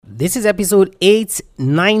This is episode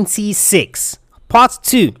 896, part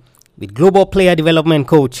 2, with global player development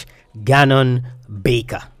coach Gannon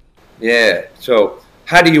Baker. Yeah, so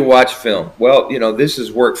how do you watch film? Well, this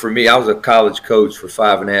has worked for me. I was a college coach for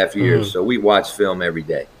 5.5 years, so we watched film every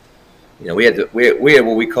day. We had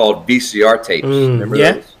what we called VCR tapes. Remember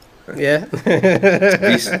those? Yeah. We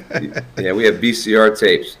have VCR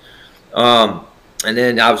tapes. And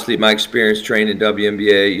then obviously my experience training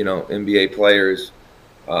WNBA, NBA players,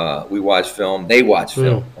 we watch film. They watch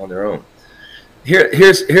film on their own.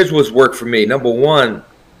 Here's what's worked for me. Number one,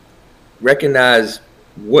 recognize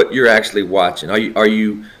what you're actually watching. Are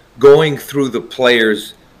you going through the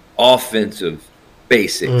players' offensive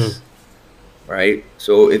basics, right?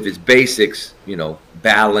 So if it's basics,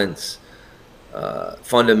 balance,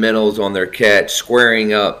 fundamentals on their catch,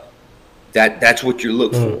 squaring up, that's what you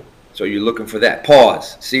look for. So you're looking for that.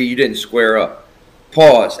 Pause. See, you didn't square up.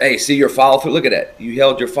 Pause. Hey, see your follow through? Look at that. You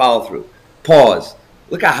held your follow through. Pause.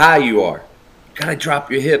 Look how high you are. You gotta drop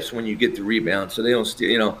your hips when you get the rebound so they don't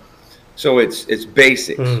steal, So it's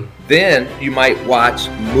basics. Then you might watch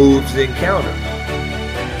moves and counters.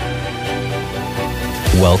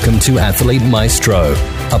 Welcome to Athlete Maestro,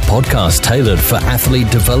 a podcast tailored for athlete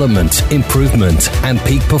development, improvement, and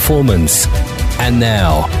peak performance. And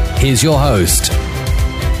now, here's your host.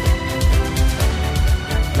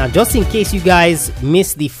 Now, just in case you guys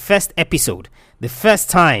missed the first episode, the first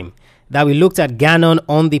time that we looked at Gannon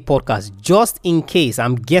on the podcast, just in case,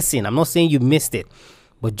 I'm guessing, I'm not saying you missed it,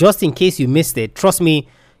 but just in case you missed it, trust me,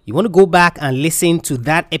 you want to go back and listen to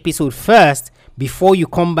that episode first before you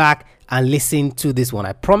come back and listen to this one.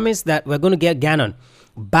 I promise that we're going to get Gannon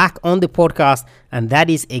back on the podcast, and that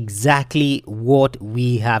is exactly what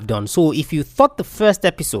we have done. So if you thought the first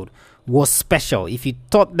episode was special, if you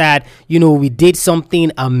thought that, we did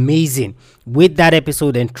something amazing with that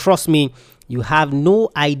episode, then trust me, you have no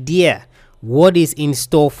idea what is in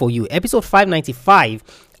store for you. Episode 595,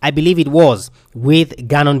 I believe it was, with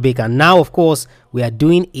Gannon Baker. Now, of course, we are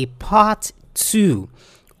doing a part 2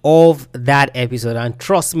 of that episode, and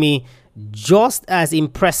trust me, just as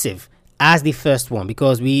impressive as the first one,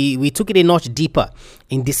 because we took it a notch deeper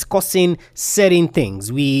in discussing certain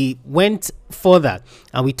things. We went further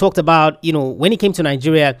and we talked about, when it came to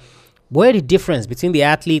Nigeria, what are the difference between the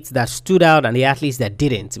athletes that stood out and the athletes that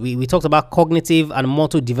didn't. We talked about cognitive and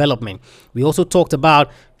mental development. We also talked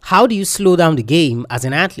about how do you slow down the game as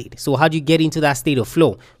an athlete? So how do you get into that state of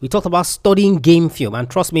flow? We talked about studying game film, and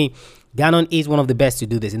trust me, Gannon is one of the best to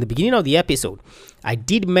do this. In the beginning of the episode, I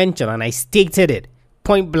did mention and I stated it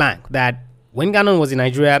point blank that when Gannon was in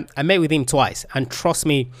Nigeria, I met with him twice, and trust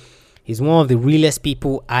me, he's one of the realest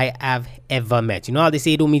people I have ever met. You know how they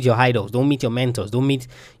say don't meet your idols, don't meet your mentors, don't meet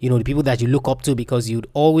the people that you look up to, because you'd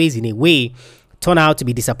always in a way turn out to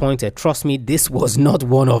be disappointed. Trust me, this was not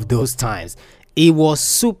one of those times. It was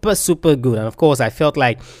super, super good. And of course, I felt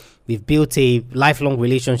like we've built a lifelong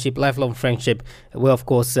relationship, lifelong friendship. Well, of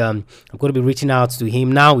course, I'm going to be reaching out to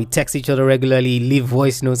him now. We text each other regularly, leave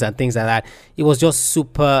voice notes and things like that. It was just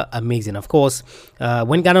super amazing. Of course,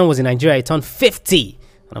 when Gannon was in Nigeria, he turned 50.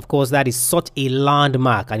 And of course, that is such a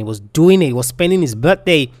landmark. And he was spending his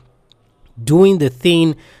birthday doing the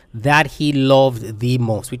thing that he loved the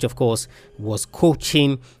most, which of course was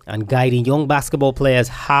coaching and guiding young basketball players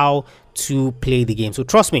how to play the game. So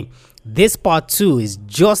trust me, this part 2 is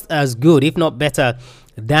just as good, if not better,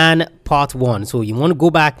 than part 1. So you want to go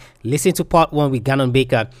back, listen to part 1 with Gannon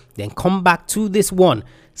Baker, then come back to this one,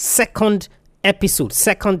 second episode,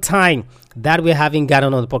 second time that we're having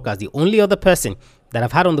Gannon on the podcast. The only other person that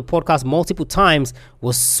I've had on the podcast multiple times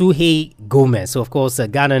was Suhey Gomez. So, of course,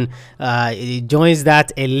 Gannon joins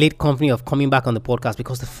that elite company of coming back on the podcast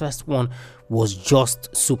because the first one was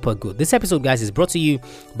just super good. This episode, guys, is brought to you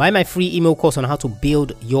by my free email course on how to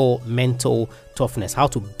build your mental toughness. How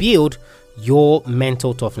to build your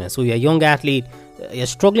mental toughness. So, you're a young athlete, you're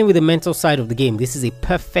struggling with the mental side of the game. This is a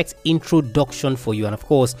perfect introduction for you. And, of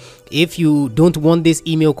course, if you don't want this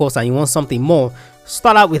email course and you want something more,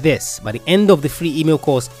 start out with this. By the end of the free email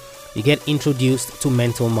course, you get introduced to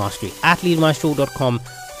mental mastery.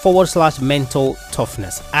 AthleteMaestro.com/mental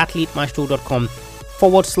toughness.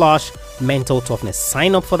 AthleteMaestro.com/mental toughness.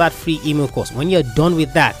 Sign up for that free email course. When you're done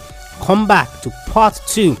with that, come back to part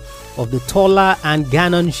 2 of the Tola and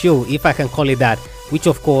Gannon show, if I can call it that, which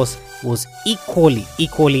of course was equally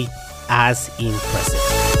as impressive.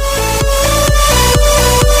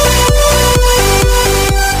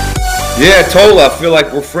 Yeah, Tola, I feel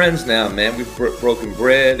like we're friends now, man. We've broken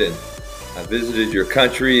bread, and I visited your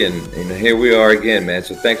country, and here we are again, man.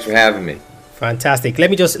 So thanks for having me. Fantastic.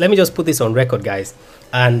 Let me just put this on record, guys.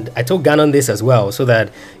 And I told Gannon this as well, so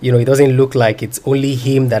that, it doesn't look like it's only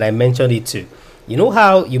him that I mentioned it to. You know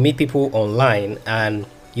how you meet people online and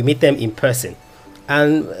you meet them in person,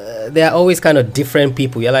 and they're always kind of different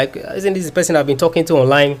people. You're like, isn't this the person I've been talking to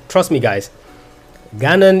online? Trust me, guys.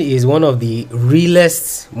 Gannon is one of the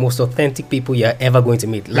realest, most authentic people you're ever going to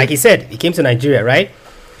meet. Like he said, he came to Nigeria, right?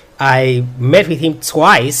 I met with him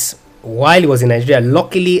twice while he was in Nigeria.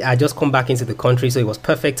 Luckily, I just come back into the country, so it was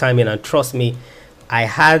perfect timing. And trust me, I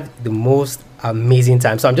had the most amazing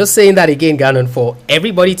time. So I'm just saying that again, Gannon, for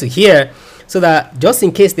everybody to hear, so that just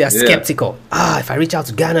in case they are skeptical, if I reach out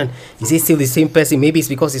to Gannon, is he still the same person? Maybe it's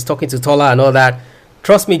because he's talking to Tola and all that.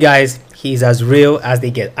 Trust me, guys, he's as real as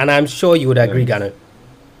they get. And I'm sure you would agree, Gannon.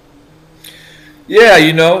 Yeah,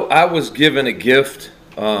 I was given a gift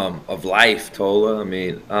of life, Tola. I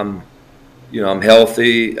mean, I'm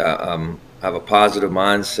healthy. I have a positive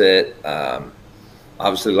mindset.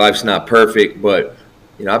 Obviously, life's not perfect, but,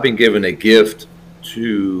 I've been given a gift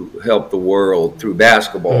to help the world through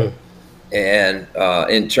basketball. And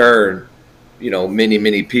in turn, many,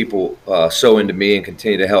 many people sow into me and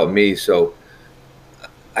continue to help me. So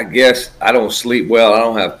I guess I don't sleep well. I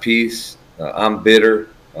don't have peace. I'm bitter.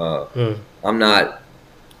 I'm not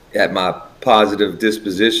at my positive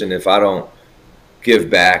disposition if I don't give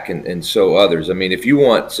back and show others. I mean, if you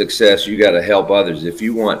want success, you got to help others. If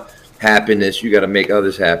you want happiness, you got to make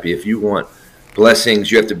others happy. If you want blessings,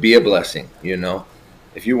 you have to be a blessing.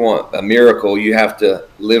 If you want a miracle, you have to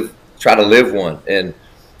try to live one. And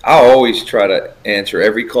I always try to answer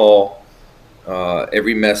every call,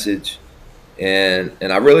 every message. And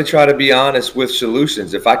I really try to be honest with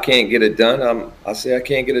solutions. If I can't get it done, I say I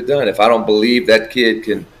can't get it done. If I don't believe that kid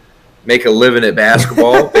can make a living at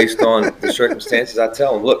basketball based on the circumstances, I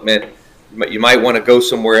tell him, look, man, you might want to go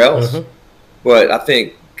somewhere else. But I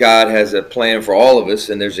think God has a plan for all of us,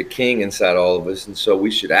 and there's a king inside all of us, and so we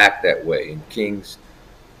should act that way. And kings,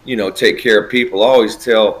 take care of people. I always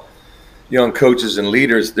tell young coaches and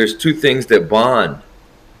leaders, there's two things that bond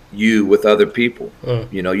you with other people.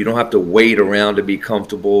 You don't have to wait around to be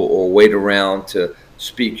comfortable or wait around to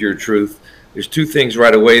speak your truth. There's two things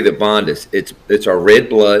right away that bond us. It's our red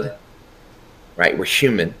blood, right? We're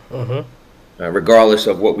human, regardless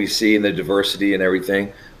of what we see in the diversity and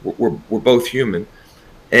everything. We're both human,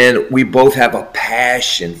 and we both have a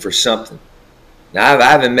passion for something. Now, I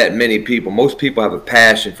haven't met many people. Most people have a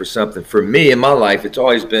passion for something. For me, in my life, it's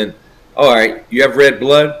always been, all right, you have red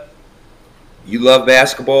blood, you love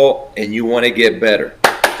basketball, and you want to get better.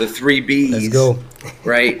 The 3 B's. Let's go.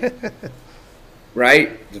 Right?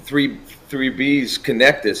 Right? The three B's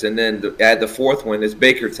connect us, and then add the fourth one is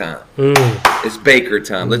Baker time. It's Baker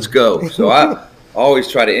time. Let's go. So I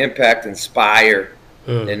always try to impact, inspire,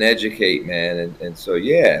 and educate, man. And so,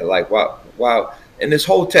 wow. And this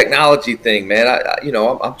whole technology thing, man,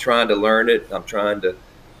 I'm trying to learn it. I'm trying to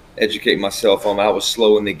educate myself on it. I was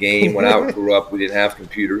slow in the game. When I grew up, we didn't have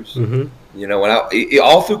computers.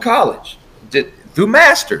 All through college, through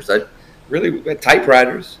masters, we had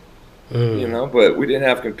typewriters, but we didn't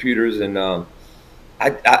have computers. And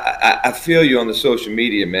I feel you on the social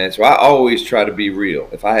media, man. So I always try to be real.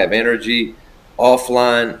 If I have energy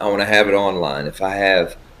offline, I want to have it online. If I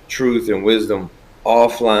have truth and wisdom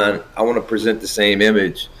offline, I want to present the same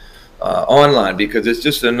image online, because it's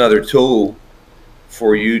just another tool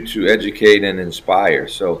for you to educate and inspire.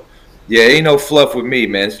 So yeah, ain't no fluff with me,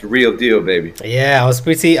 man. It's the real deal, baby. Yeah, I was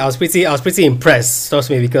pretty impressed, trust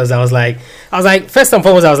me, because I was like, first and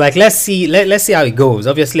foremost, I was like, let's see how it goes.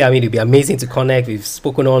 Obviously, I mean, it'd be amazing to connect. We've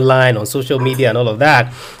spoken online on social media and all of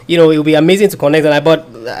that. It would be amazing to connect. But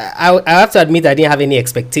I have to admit, I didn't have any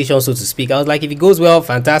expectations, so to speak. I was like, if it goes well,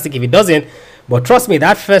 fantastic. If it doesn't, but trust me,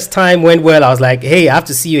 that first time went well. I was like, hey, I have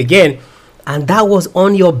to see you again. And that was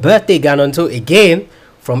on your birthday, Gannon. So again,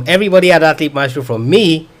 from everybody at Athlete Maestro, from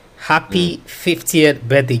me, happy 50th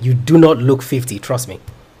birthday. You do not look 50, trust me.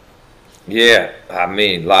 Yeah, I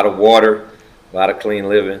mean, a lot of water, a lot of clean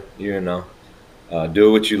living,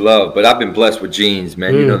 do what you love. But I've been blessed with genes,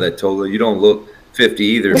 man. You know that, Tola. You don't look 50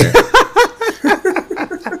 either, man.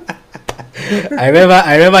 I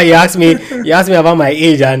remember you asked me about my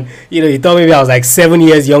age, and you told me I was like 7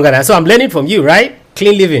 years younger. So I'm learning from you, right?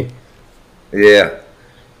 Clean living. Yeah,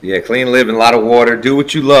 clean living, a lot of water. Do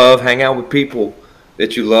what you love. Hang out with people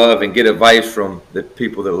that you love, and get advice from the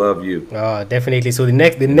people that love you. Oh, definitely. So the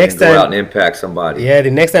next time, go out and impact somebody. Yeah,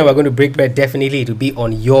 the next time we're going to break bread, definitely to be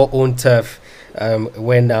on your own turf,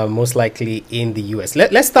 when most likely in the US.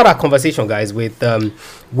 Let's start our conversation, guys, with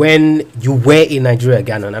when you were in Nigeria,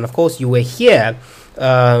 Gannon, and of course you were here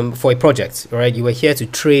for a project, right? You were here to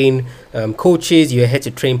train coaches. You were here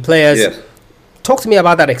to train players. Yes. talk to me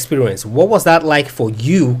about that experience. What was that like for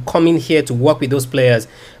you coming here to work with those players?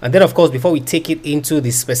 And then, of course, before we take it into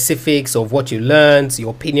the specifics of what you learned,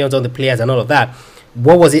 your opinions on the players and all of that,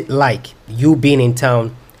 what was it like, you being in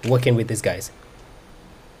town, working with these guys?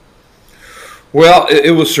 Well,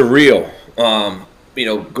 it was surreal.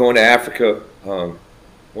 Going to Africa,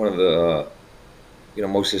 one of the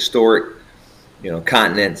most historic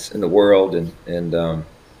continents in the world, and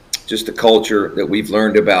just the culture that we've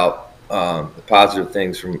learned about, the positive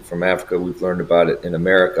things from Africa we've learned about it in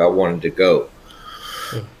America. I wanted to go.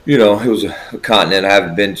 It was a continent I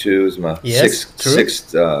haven't been to. It was my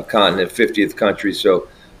sixth continent, 50th country. So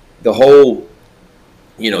the whole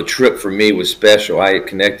trip for me was special. I had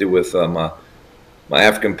connected with my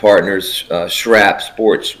African partners, SRAP,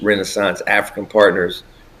 Sports Renaissance African Partners,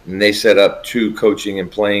 and they set up 2 coaching and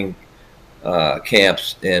playing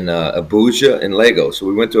camps in Abuja and Lagos. So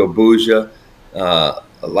we went to Abuja,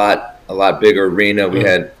 a lot bigger arena. We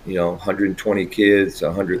had 120 kids,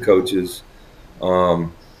 100 coaches.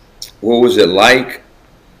 What was it like?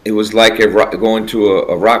 It was like going to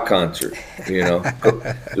a rock concert.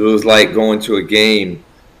 It was like going to a game,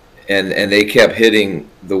 and they kept hitting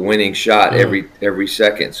the winning shot every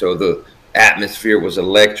second. So the atmosphere was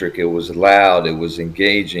electric. It was loud. It was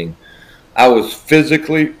engaging. I was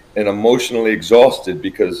physically and emotionally exhausted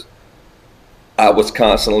because I was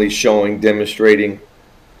constantly demonstrating.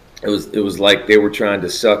 It was like they were trying to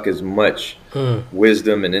suck as much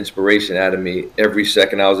wisdom and inspiration out of me every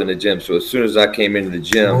second I was in the gym. So as soon as I came into the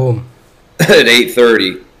gym at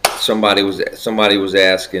 8:30, somebody was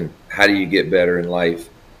asking, "How do you get better in life?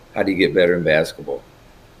 How do you get better in basketball?"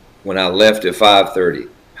 When I left at 5:30,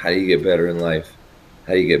 "How do you get better in life?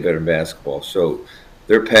 How do you get better in basketball?" So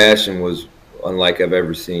their passion was unlike I've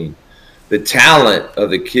ever seen. The talent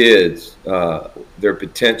of the kids, their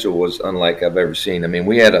potential was unlike I've ever seen. I mean,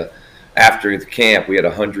 after the camp, we had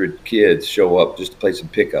 100 kids show up just to play some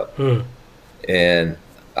pickup. And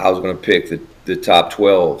I was going to pick the top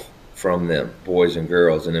 12 from them, boys and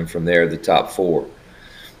girls, and then from there, the top 4.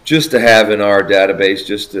 Just to have in our database,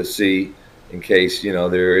 just to see in case,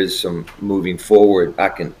 there is some moving forward, I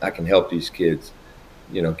can help these kids,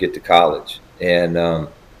 get to college. And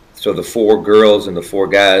so the 4 girls and the 4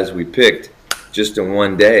 guys we picked just in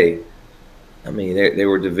one day, I mean, they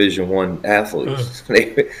were Division I athletes.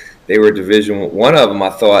 They were Division I. One of them I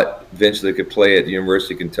thought eventually could play at the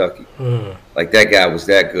University of Kentucky. Like, that guy was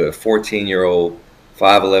that good. 14-year-old,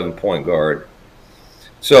 5'11" point guard.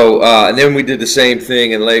 So, and then we did the same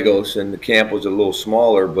thing in Lagos, and the camp was a little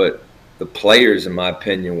smaller, but the players, in my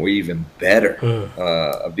opinion, were even better.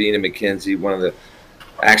 Abina McKenzie, one of the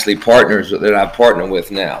partners that I partner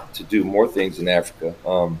with now to do more things in Africa.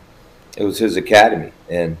 It was his academy,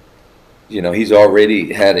 and he's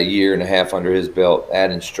already had a year and a half under his belt,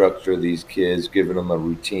 adding structure to these kids, giving them a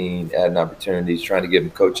routine, adding opportunities, trying to give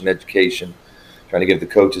them coaching education, trying to give the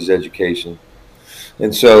coaches education.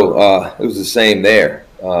 And so it was the same there.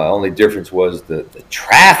 Only difference was the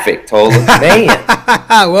traffic told us, man,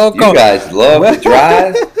 welcome. You guys love to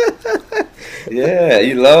drive. Yeah,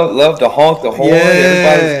 you love to honk the horn. Yeah.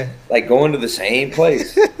 Everybody's like going to the same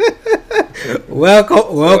place.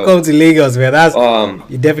 Welcome to Lagos, man. That's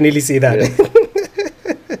you definitely see that.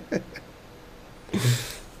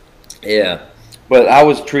 Yeah, but I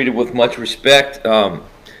was treated with much respect.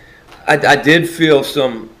 I did feel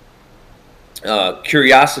some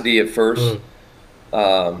curiosity at first.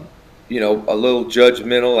 A little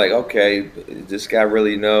judgmental, like, okay, does this guy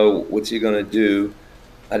really know what's he gonna do?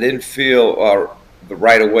 I didn't feel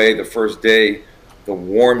right away the first day the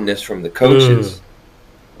warmness from the coaches.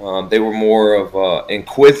 They were more of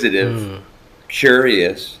inquisitive,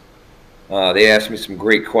 curious. They asked me some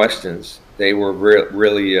great questions. They were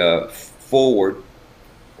really forward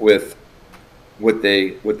with what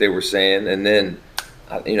they were saying, and then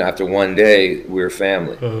after one day we were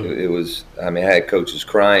family. It was. I mean, I had coaches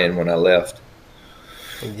crying when I left.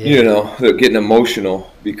 Yeah. They're getting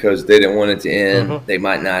emotional because they didn't want it to end. They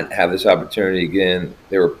might not have this opportunity again.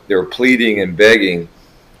 They were pleading and begging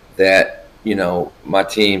that my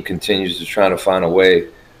team continues to try to find a way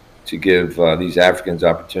to give these Africans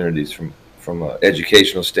opportunities from an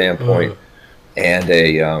educational standpoint and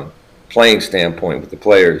a playing standpoint with the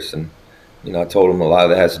players. And I told them a lot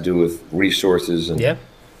of that has to do with resources and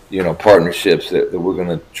partnerships that we're going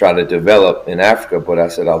to try to develop in Africa. But I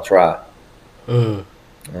said I'll try.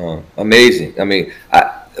 Amazing. I mean,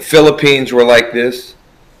 the Philippines were like this,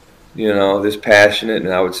 this passionate,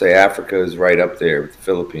 and I would say Africa is right up there with the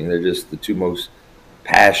Philippines. They're just the 2 most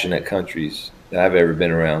passionate countries that I've ever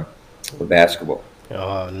been around for basketball.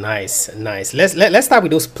 Oh, nice, nice. Let's start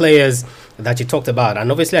with those players that you talked about. And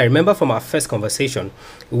obviously, I remember from our first conversation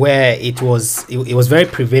where it was very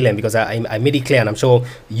prevalent, because I made it clear, and I'm sure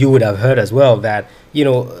you would have heard as well, that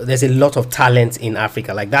there's a lot of talent in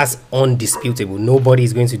Africa. Like, that's undisputable. Nobody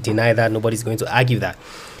is going to deny that. Nobody's going to argue that.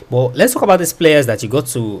 But let's talk about these players that you got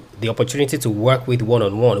to the opportunity to work with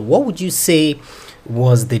one-on-one. What would you say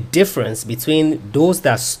was the difference between those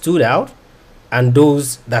that stood out and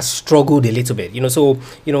those that struggled a little bit? So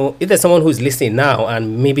if there's someone who's listening now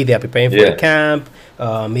and maybe they are preparing for a camp,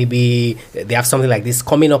 maybe they have something like this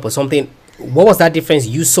coming up or something, what was that difference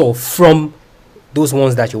you saw from those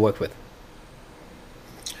ones that you worked with?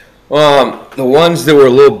 The ones that were a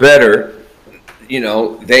little better,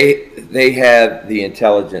 they had the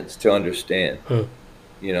intelligence to understand.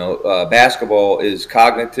 Basketball is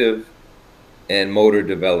cognitive and motor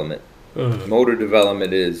development. Motor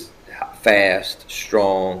development is fast,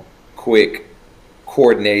 strong, quick,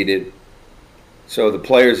 coordinated. So the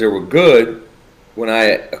players that were good, when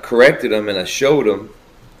I corrected them and I showed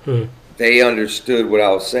them, they understood what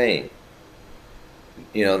I was saying.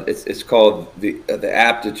 It's called the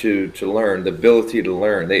aptitude to learn, the ability to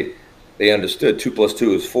learn. They understood 2 +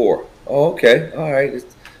 2 is 4. Oh, okay, all right. It's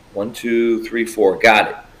 1, 2, 3, 4. Got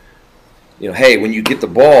it. Hey, when you get the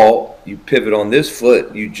ball, you pivot on this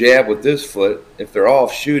foot, you jab with this foot. If they're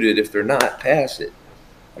off, shoot it. If they're not, pass it.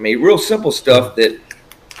 I mean, real simple stuff that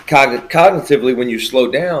cognitively, when you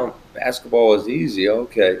slow down, basketball is easy,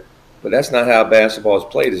 okay. But that's not how basketball is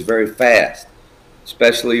played. It's very fast,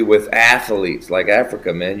 especially with athletes like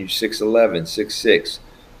Africa, man. You're 6'11", 6'6",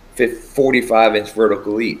 45-inch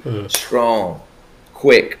vertical leap, strong,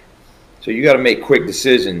 quick. So you got to make quick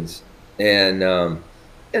decisions. And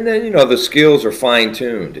then, the skills are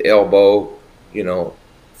fine-tuned. Elbow,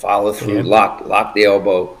 follow through, lock the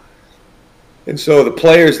elbow. And so the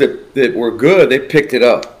players that were good, they picked it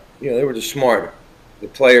up. They were just smarter. The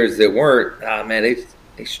players that weren't,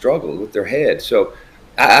 they struggled with their head. So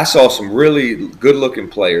I saw some really good-looking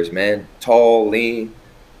players, man. Tall, lean,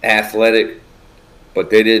 athletic.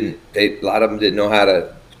 But a lot of them didn't know how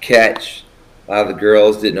to catch. A lot of the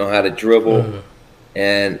girls didn't know how to dribble.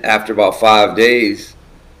 And after about 5 days,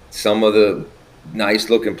 some of the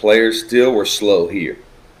nice-looking players still were slow here.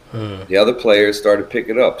 The other players started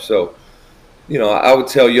picking up. So, I would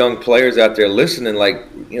tell young players out there listening,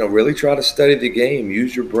 really try to study the game.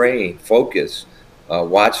 Use your brain. Focus.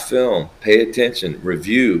 Watch film. Pay attention.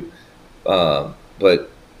 Review. But,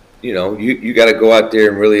 you got to go out there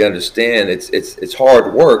and really understand. It's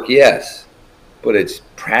hard work, yes, but it's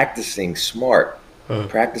practicing smart,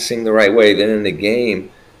 practicing the right way. Then in the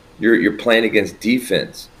game, you're playing against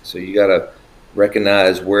defense. So you got to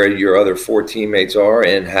recognize where your other 4 teammates are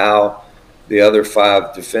and how the other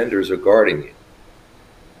 5 defenders are guarding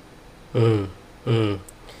you.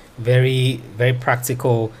 Very, very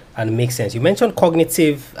practical and makes sense. You mentioned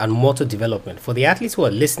cognitive and motor development. For the athletes who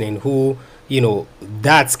are listening, who,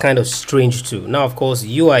 that's kind of strange too. Now, of course,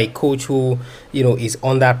 you are a coach who, is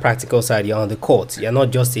on that practical side. You're on the court. You're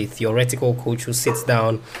not just a theoretical coach who sits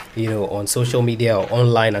down, on social media or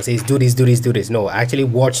online and says, do this, do this, do this. No, I actually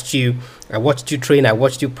watched you. I watched you train. I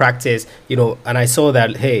watched you practice, and I saw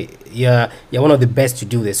that, hey, you're one of the best to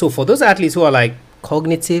do this. So for those athletes who are like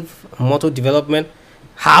cognitive, motor development,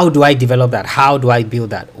 how do I develop that? How do I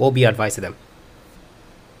build that? What would be your advice to them?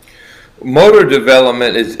 Motor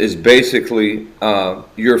development is basically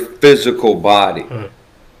your physical body.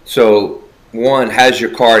 So, one, how's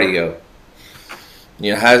your cardio?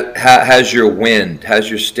 How's your wind? How's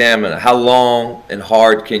your stamina? How long and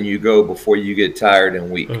hard can you go before you get tired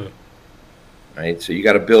and weak? Right? So you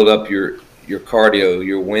got to build up your cardio,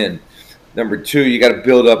 your wind. Number 2, you got to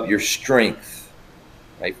build up your strength,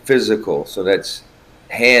 right? Physical. So that's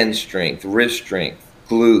hand strength, wrist strength,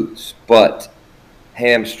 glutes, butt,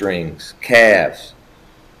 hamstrings, calves,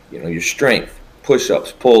 your strength,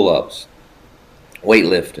 push-ups, pull-ups,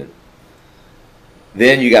 weightlifting.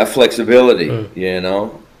 Then you got flexibility,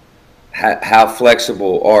 How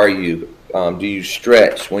flexible are you? Do you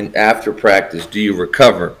stretch after practice? Do you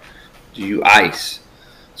recover? Do you ice?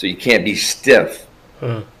 So you can't be stiff.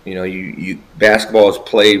 You basketball is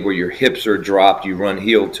played where your hips are dropped, you run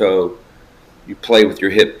heel toe. You play with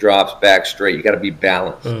your hip drops back straight. You got to be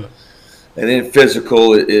balanced. And then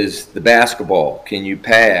physical is the basketball. Can you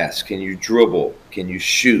pass? Can you dribble? Can you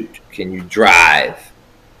shoot? Can you drive?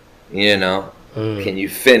 Can you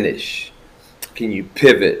finish? Can you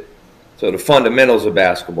pivot? So the fundamentals of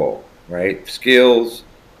basketball, right? Skills,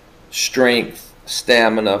 strength,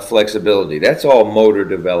 stamina, flexibility. That's all motor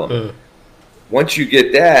development. Once you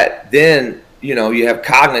get that, then, you have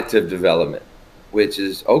cognitive development, which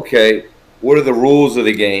is, okay, what are the rules of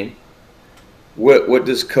the game? What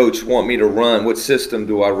does coach want me to run? What system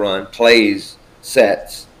do I run? Plays,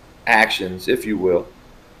 sets, actions, if you will,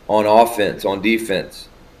 on offense, on defense.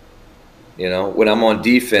 You know, when I'm on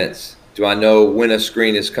defense, do I know when a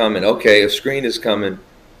screen is coming? Okay, a screen is coming.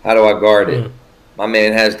 How do I guard it? My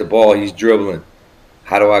man has the ball. He's dribbling.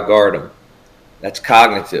 How do I guard him? That's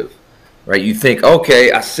cognitive, right? You think,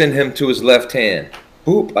 okay, I send him to his left hand.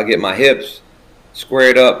 Boop, I get my hips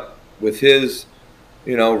squared up with his,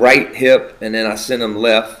 right hip, and then I send him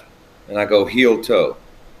left, and I go heel toe.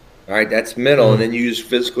 All right, that's mental, and then you use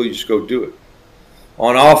physical, you just go do it.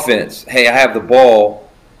 On offense, hey, I have the ball.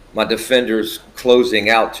 My defender's closing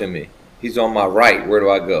out to me. He's on my right. Where do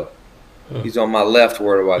I go? He's on my left.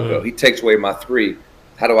 Where do I go? He takes away my three.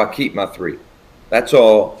 How do I keep my three? That's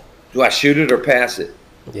all. Do I shoot it or pass it?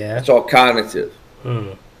 Yeah. That's all cognitive.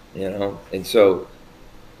 And so,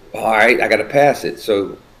 all right, I got to pass it.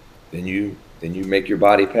 So then you make your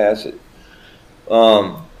body pass it.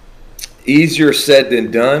 Easier said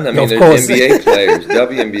than done. I mean, there's NBA players,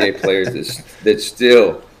 WNBA players that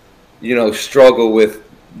still, struggle with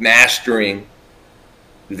mastering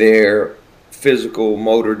their physical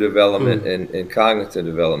motor development and cognitive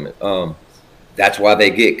development. That's why they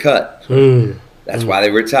get cut. That's why they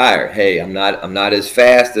retire. Hey, I'm not as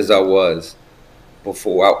fast as I was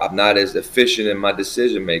before. I'm not as efficient in my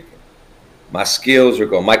decision making. My skills are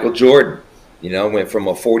gone. Michael Jordan, went from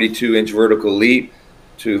a 42-inch vertical leap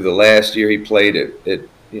to the last year he played at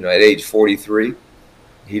age 43.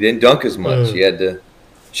 He didn't dunk as much. He had to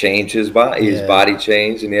change his body. His body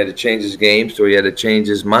changed, and he had to change his game, so he had to change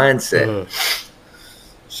his mindset.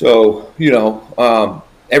 So,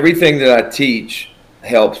 everything that I teach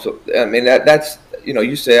helps. I mean, that's,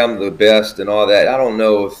 you say I'm the best and all that. I don't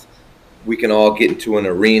know if we can all get into an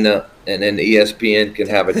arena and then ESPN can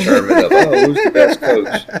have a tournament of, who's the best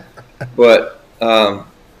coach? But,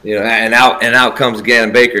 and out comes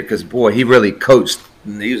Gannon Baker because, boy, he really coached.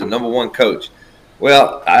 He was the number one coach.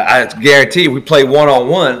 Well, I guarantee you, we play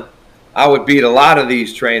one-on-one, I would beat a lot of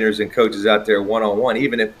these trainers and coaches out there one-on-one,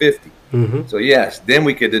 even at 50. So, yes, then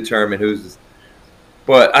we could determine who's –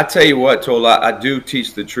 but I tell you what, Tola, I do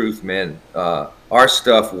teach the truth, man. Our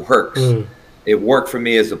stuff works. It worked for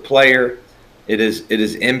me as a player. It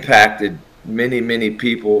has impacted many, many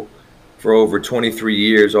people for over 23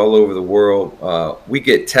 years all over the world. We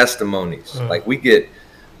get testimonies. Like we get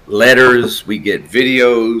letters, we get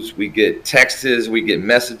videos, we get texts, we get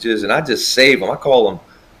messages, and I just save them. I call them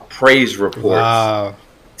praise reports. Wow.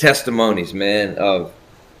 Testimonies, man.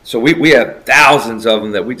 So we have thousands of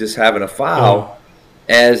them that we just have in a file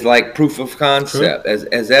as like proof of concept,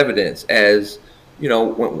 as evidence, as,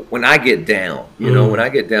 when I get down, when I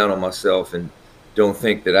get down on myself and don't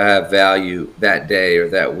think that I have value that day or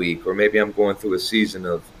that week, or maybe I'm going through a season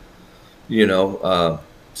of,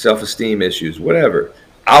 self-esteem issues, whatever.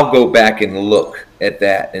 I'll go back and look at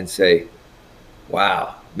that and say,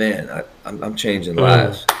 wow, man, I'm changing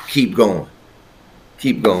lives. Keep going.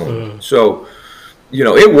 So,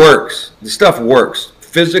 it works. The stuff works.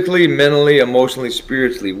 Physically, mentally, emotionally,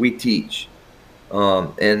 spiritually, we teach.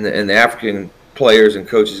 And the African players and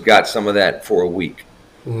coaches got some of that for a week.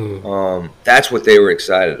 That's what they were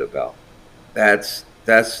excited about. That's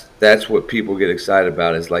what people get excited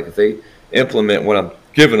about. Is like if they implement what I'm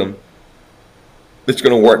giving them, it's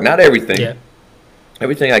going to work. Not everything. Yeah.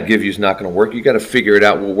 Everything I give you is not going to work. You got to figure it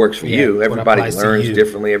out what works for you. Everybody learns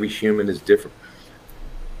differently. Every human is different.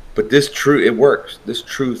 But it works. This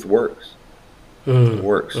truth works. It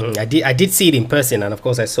works. I did see it in person, and of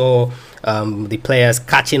course I saw the players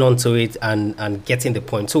catching on to it and getting the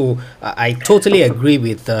point. So I totally agree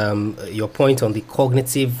with your point on the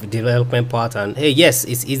cognitive development part. And hey, yes,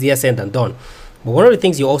 it's easier said than done. But one of the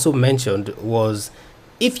things you also mentioned was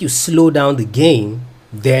if you slow down the game,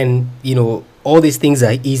 then all these things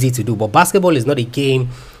are easy to do. But basketball is not a game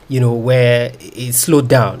where it's slowed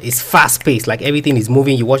down. It's fast paced, like everything is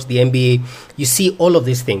moving. You watch the NBA, you see all of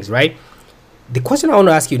these things, right? The question I want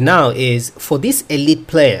to ask you now is for these elite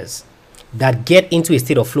players that get into a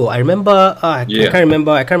state of flow. I remember, I can't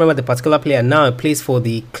remember the particular player now. He plays for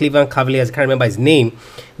the Cleveland Cavaliers. I can't remember his name.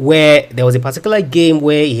 Where there was a particular game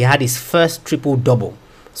where he had his first triple double.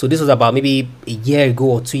 So this was about maybe a year ago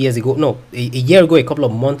or 2 years ago. No, a year ago, a couple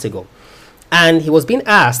of months ago. And he was being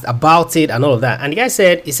asked about it and all of that. And the guy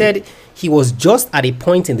said he was just at a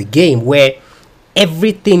point in the game where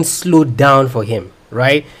everything slowed down for him.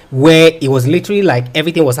 Right, where it was literally like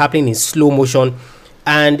everything was happening in slow motion,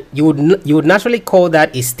 and you would naturally call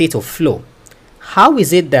that a state of flow. How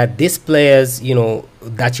is it that these players,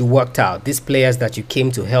 that you worked out, these players that you came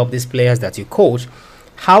to help, these players that you coach,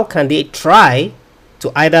 how can they try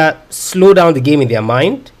to either slow down the game in their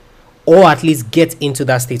mind or at least get into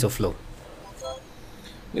that state of flow?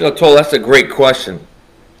 Toll, that's a great question.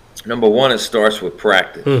 Number one, it starts with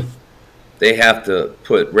practice. They have to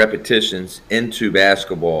put repetitions into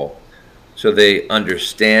basketball so they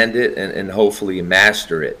understand it and hopefully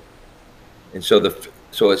master it. And so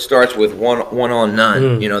it starts with one on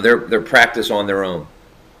none. They're practice on their own.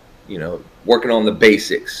 Working on the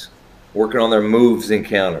basics, working on their moves and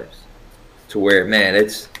counters, to where, man,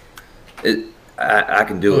 I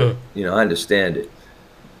can do it. I understand it.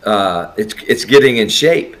 It's getting in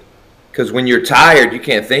shape, because when you're tired, you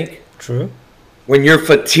can't think. True. When you're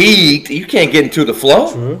fatigued, you can't get into the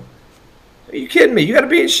flow. True. Are you kidding me? You got to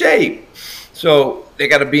be in shape. So they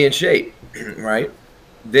got to be in shape, right?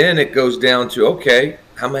 Then it goes down to, okay,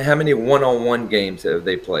 how many one-on-one games have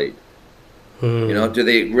they played? Do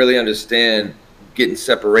they really understand getting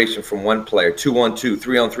separation from one player, 2-on-2,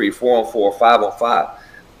 3-on-3, 4-on-4,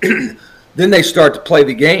 5-on-5? Then they start to play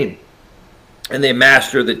the game, and they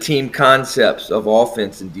master the team concepts of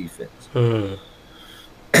offense and defense.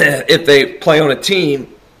 If they play on a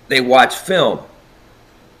team, they watch film.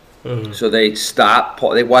 So they stop.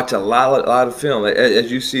 They watch a lot of film.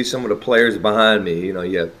 As you see some of the players behind me,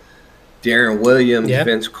 you have Darren Williams,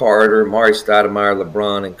 Vince Carter, Mari Stoudemire,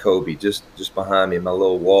 LeBron, and Kobe just behind me. My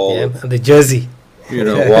little wall, and the jersey,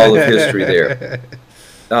 wall of history there.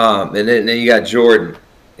 And then you got Jordan.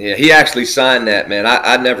 Yeah, he actually signed that, man.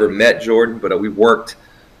 I never met Jordan, but we worked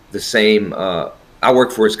the same. I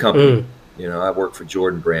worked for his company. I worked for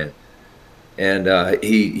Jordan Brand. And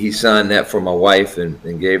he signed that for my wife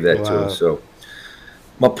and gave that to us. So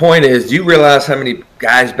my point is, do you realize how many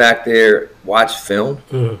guys back there watch film?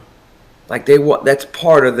 Like that's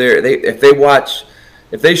part of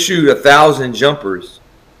if they shoot 1,000 jumpers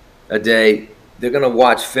a day, they're gonna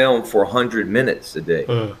watch film for 100 minutes a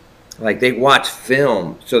day. Like, they watch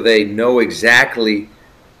film so they know exactly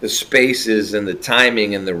the spaces and the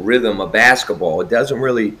timing and the rhythm of basketball. It doesn't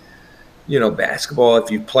really, basketball, if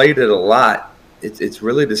you've played it a lot, it's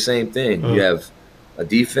really the same thing. You have a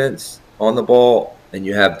defense on the ball and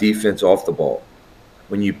you have defense off the ball.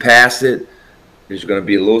 When you pass it, there's going to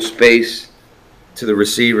be a little space to the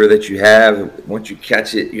receiver that you have. Once you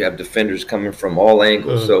catch it, you have defenders coming from all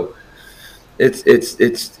angles. So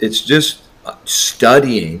it's just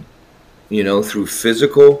studying, through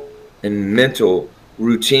physical and mental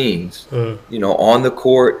routines, on the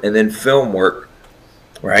court, and then film work,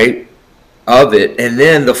 right, of it. And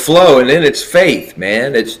then the flow, and then it's faith,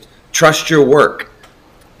 man. It's trust your work.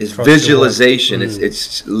 It's visualization.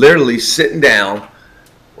 It's literally sitting down,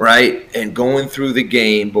 right, and going through the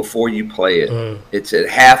game before you play it. It's at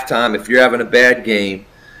halftime. If you're having a bad game,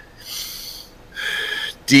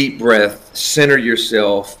 deep breath, center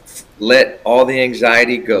yourself, let all the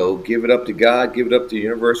anxiety go, give it up to God, give it up to the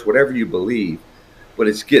universe, whatever you believe. But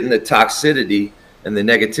it's getting the toxicity and the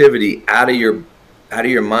negativity out of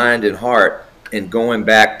your mind and heart, and going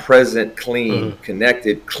back present, clean,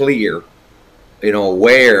 connected, clear,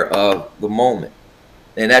 aware of the moment.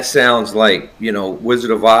 And that sounds like, Wizard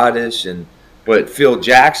of Oz, but Phil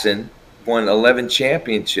Jackson won 11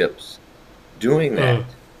 championships doing that.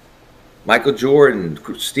 Michael Jordan,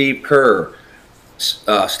 Steve Kerr,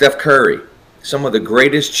 Steph Curry, some of the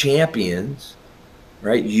greatest champions,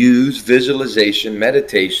 right, use visualization,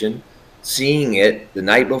 meditation, seeing it the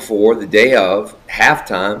night before, the day of,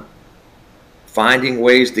 halftime, finding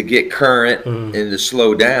ways to get current and to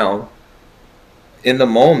slow down in the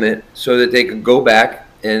moment so that they can go back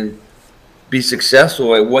and be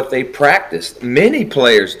successful at what they practiced. Many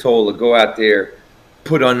players told to go out there,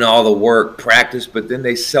 put on all the work, practice, but then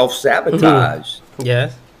they self-sabotage.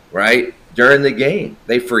 Yes. Right? During the game.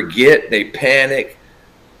 They forget, they panic,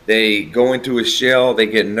 they go into a shell, they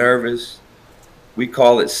get nervous. We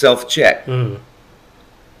call it self-check. You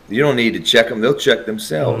don't need to check them. They'll check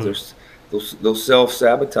themselves. They'll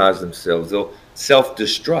self-sabotage themselves. They'll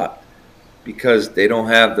self-destruct because they don't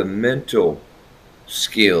have the mental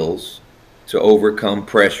skills to overcome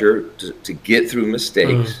pressure, to get through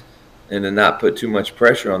mistakes, and to not put too much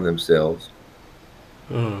pressure on themselves.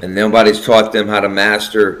 And nobody's taught them how to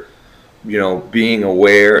master, being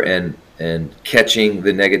aware and catching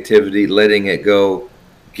the negativity, letting it go,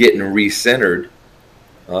 getting recentered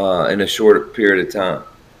in a short period of time.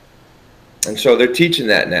 And so they're teaching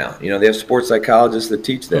that now. They have sports psychologists that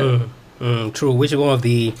teach that. True, which is one of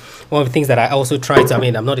the things that I also try to,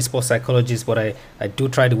 I'm not a sports psychologist, but I do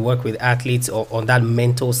try to work with athletes on that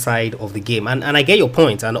mental side of the game. And I get your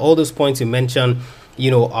point, and all those points you mentioned,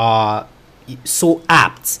 are so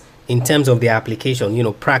apt in terms of the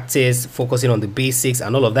application, practice, focusing on the basics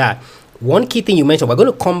and all of that. One key thing you mentioned, we're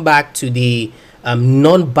going to come back to the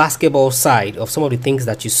non-basketball side of some of the things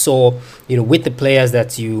that you saw, with the players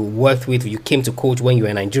that you worked with, you came to coach when you were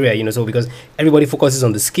in Nigeria, so because everybody focuses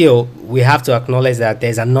on the skill, we have to acknowledge that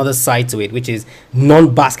there's another side to it, which is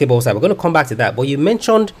non-basketball side. We're going to come back to that. But you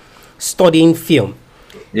mentioned studying film.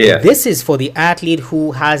 Yeah. This is for the athlete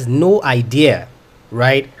who has no idea,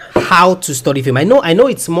 right, how to study film. I know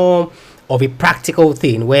it's more of a practical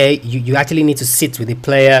thing where you actually need to sit with the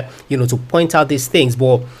player, to point out these things.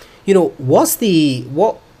 But,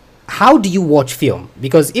 how do you watch film?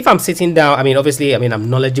 Because if I'm sitting down, obviously, I'm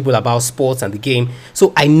knowledgeable about sports and the game,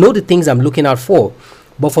 so I know the things I'm looking out for.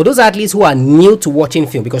 But for those athletes who are new to watching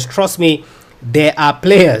film, because trust me, there are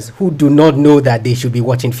players who do not know that they should be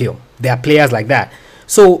watching film. There are players like that.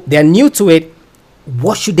 So they're new to it.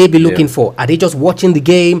 What should they be looking for? Are they just watching the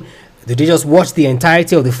game? Do they just watch the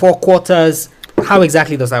entirety of the 4 quarters? How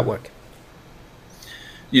exactly does that work?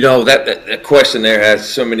 That question there has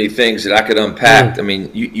so many things that I could unpack.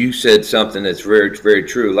 You said something that's very, very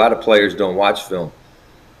true. A lot of players don't watch film.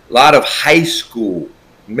 A lot of high school,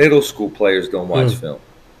 middle school players don't watch film.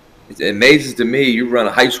 It amazes to me, you run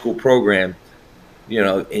a high school program,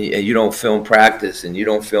 and you don't film practice and you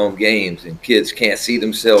don't film games, and kids can't see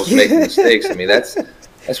themselves making mistakes.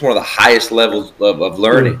 That's one of the highest levels of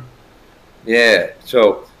learning. Yeah.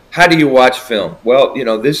 So how do you watch film? Well,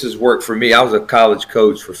 this has worked for me. I was a college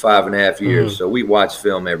coach for 5.5 years, so we watched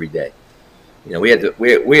film every day. We had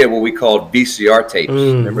what we called VCR tapes.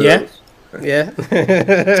 Remember those? Yeah.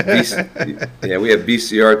 We have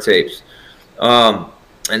VCR tapes.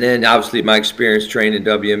 And then obviously my experience training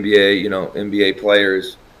WNBA, NBA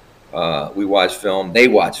players, we watch film. They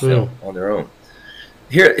watch film on their own.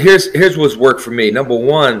 Here's what's worked for me. Number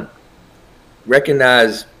one,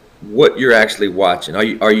 recognize what you're actually watching.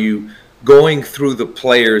 Are you going through the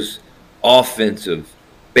players' offensive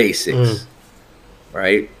basics,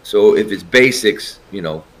 right? So if it's basics,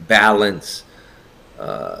 balance,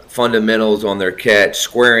 fundamentals on their catch,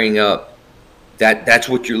 squaring up, that's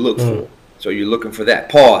what you look for. So you're looking for that.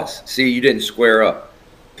 Pause. See, you didn't square up.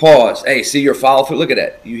 Pause. Hey, see your follow through? Look at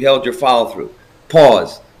that. You held your follow through.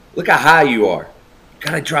 Pause. Look how high you are. You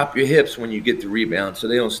gotta drop your hips when you get the rebound so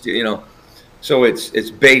they don't steal, So it's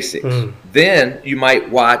basics. Then you might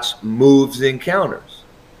watch moves and counters.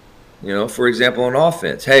 For example, on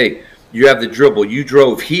offense. Hey, you have the dribble. You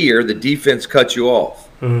drove here. The defense cut you off.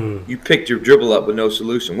 You picked your dribble up with no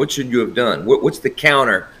solution. What should you have done? What's the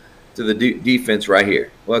counter to the defense right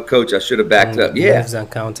here? Well, coach, I should have backed up. Yeah,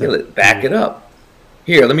 back it up.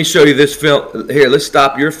 Here, let me show you this film. Here, let's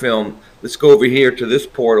stop your film. Let's go over here to this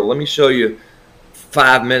portal. Let me show you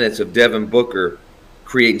 5 minutes of Devin Booker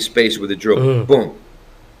creating space with a dribble. Boom.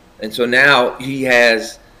 And so now he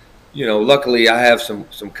has, luckily I have some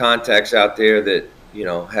contacts out there that,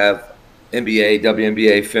 have NBA,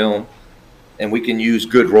 WNBA film, and we can use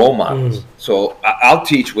good role models. So I'll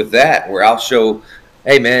teach with that, where I'll show,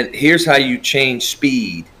 hey, man, here's how you change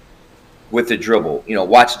speed with the dribble.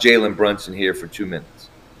 Watch Jalen Brunson here for 2 minutes.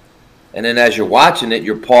 And then as you're watching it,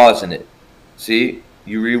 you're pausing it. See?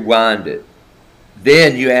 You rewind it.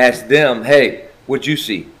 Then you ask them, hey, what'd you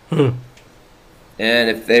see? And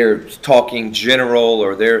if they're talking general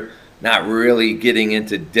or they're not really getting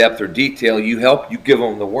into depth or detail, you give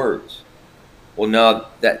them the words. Well, now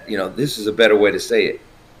that, this is a better way to say it.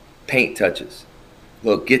 Paint touches.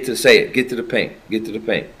 Look, get to the paint, get to the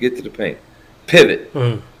paint, get to the paint. Pivot.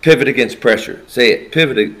 Pivot against pressure. Say it.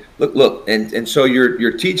 Pivot. Look. And so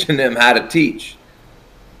you're teaching them how to teach.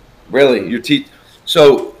 Really, you're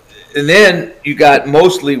So, and then you got,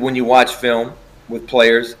 mostly when you watch film with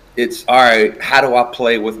players, it's, all right, how do I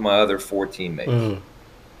play with my other 4 teammates?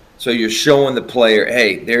 So you're showing the player,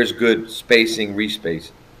 hey, there's good spacing,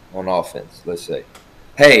 respacing on offense, let's say.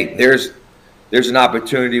 Hey, there's an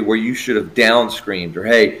opportunity where you should have down screened, or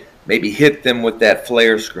hey, maybe hit them with that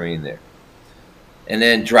flare screen there. And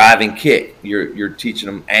then drive and kick. You're teaching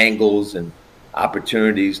them angles and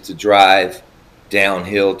opportunities to drive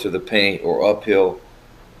downhill to the paint or uphill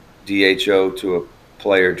DHO to a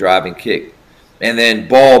player, drive and kick. And then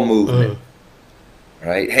ball movement.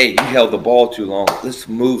 Right? Hey, you held the ball too long. Let's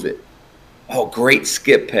move it. Oh, great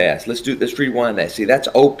skip pass. Let's rewind that. See, that's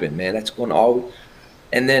open, man. That's going to always.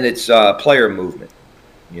 And then it's player movement.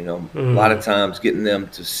 A lot of times getting them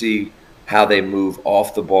to see how they move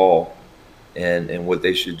off the ball and what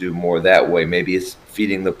they should do more that way. Maybe it's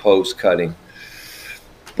feeding the post, cutting.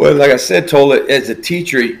 But like I said, Tola, as a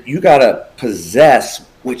teacher, you got to possess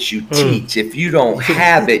what you teach. If you don't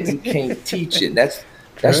have it, you can't teach it. That's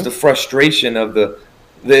the frustration of you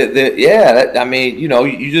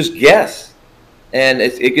just guess. And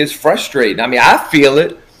it gets frustrating. I feel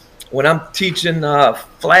it. when I'm teaching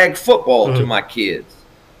flag football to my kids.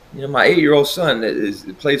 You know, my 8-year-old son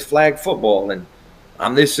plays flag football, and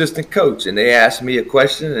I'm the assistant coach, and they ask me a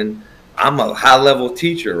question, and I'm a high-level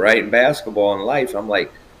teacher, right, in basketball and life. I'm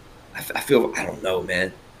like, I don't know,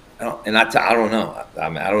 man. I don't know. I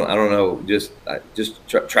mean, I don't know. I just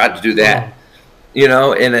tried to do that, you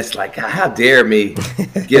know. And it's like, how dare me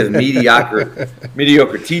give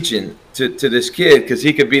mediocre teaching to this kid, because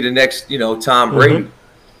he could be the next, you know, Tom Brady.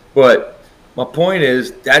 But my point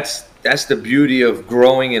is, that's the beauty of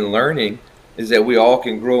growing and learning, is that we all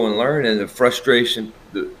can grow and learn. And the frustration,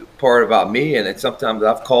 the part about me, and it's sometimes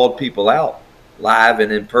I've called people out live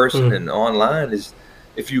and in person and online, is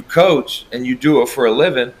if you coach and you do it for a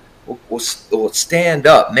living, we'll stand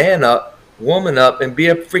up, man up, woman up, and be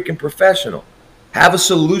a freaking professional. Have a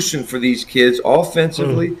solution for these kids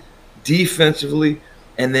offensively, defensively,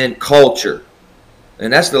 and then culture.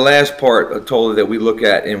 And that's the last part, totally, that we look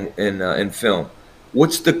at in film.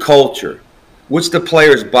 What's the culture? What's the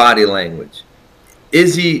player's body language?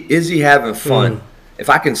 Is he having fun? If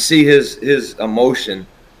I can see his emotion,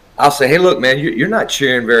 I'll say, hey, look, man, you're not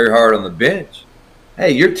cheering very hard on the bench.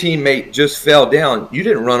 Hey, your teammate just fell down. You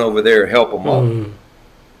didn't run over there and help him up.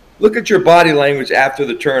 Look at your body language after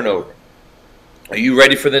the turnover. Are you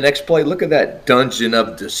ready for the next play? Look at that dungeon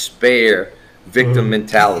of despair, victim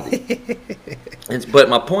mentality. But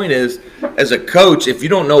my point is, as a coach, if you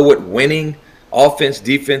don't know what winning offense,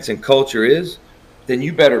 defense, and culture is, then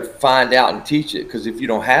you better find out and teach it. Because if you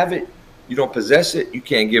don't have it, you don't possess it, you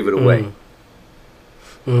can't give it away.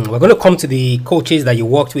 We're going to come to the coaches that you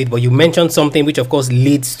worked with, but you mentioned something which, of course,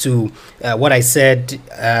 leads to what I said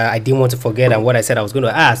I didn't want to forget, and what I said I was going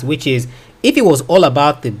to ask, which is, if it was all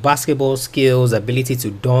about the basketball skills, ability to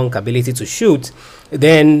dunk, ability to shoot,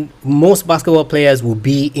 then most basketball players will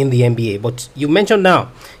be in the NBA. But you mentioned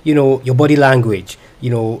now, you know, your body language, you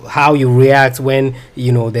know, how you react when,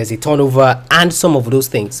 you know, there's a turnover, and some of those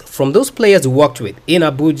things. From those players you worked with in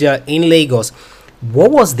Abuja, in Lagos,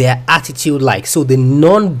 what was their attitude like? So the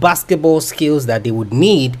non-basketball skills that they would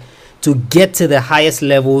need to get to the highest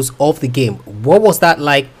levels of the game, what was that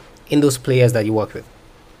like in those players that you worked with?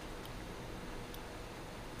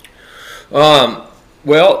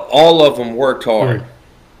 Well, all of them worked hard.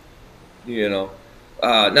 You know,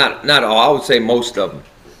 not all. I would say most of them.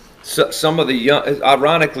 So, some of the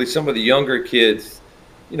ironically, some of the younger kids,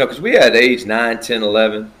 you know, because we had age 9, 10,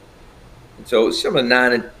 11. And so some of the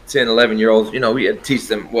 9 and 10, 11-year-olds, you know, we had to teach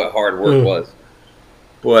them what hard work was.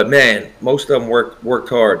 But, man, most of them worked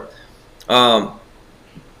hard.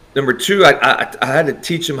 Number two, I had to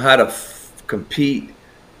teach them how to compete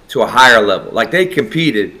to a higher level. Like, they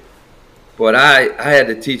competed, but I had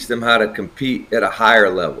to teach them how to compete at a higher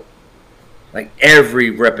level. Like, every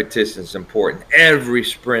repetition is important. Every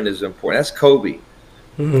sprint is important. That's Kobe.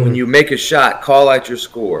 When you make a shot, call out your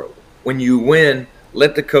score. When you win,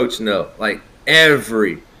 let the coach know. Like,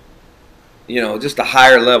 every, you know, just a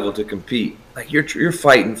higher level to compete. Like, you're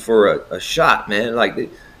fighting for a shot, man. Like,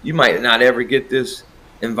 you might not ever get this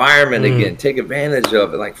environment again. Take advantage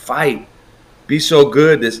of it. Like, fight. Be so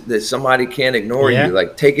good that somebody can't ignore you.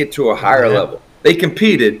 Like, take it to a higher level. They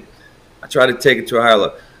competed. I tried to take it to a higher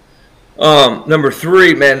level. Number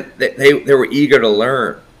three, man, they were eager to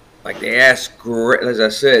learn. Like, they asked, as I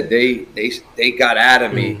said, they got out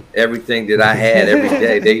of me everything that I had every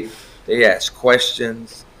day. They asked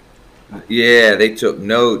questions. Yeah, they took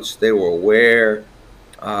notes. They were aware.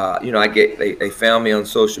 You know, they found me on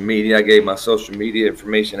social media. I gave my social media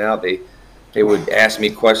information out. They would ask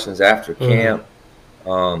me questions after camp.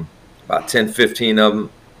 About 10, 15 of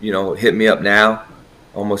them, you know, hit me up now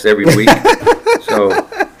almost every week. So,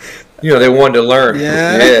 you know, they wanted to learn.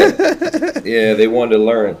 Yeah, they wanted to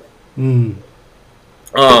learn.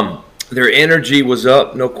 Their energy was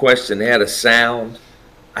up, no question. They had a sound.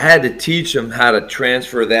 I had to teach them how to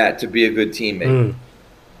transfer that to be a good teammate.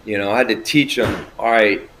 You know, I had to teach them, all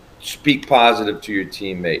right, speak positive to your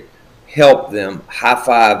teammate, help them, high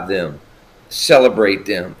five them, celebrate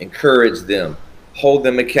them, encourage them, hold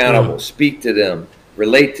them accountable, speak to them,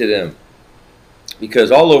 relate to them. Because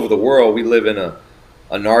all over the world, we live in a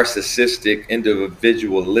narcissistic,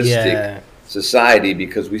 individualistic society,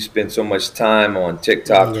 because we spend so much time on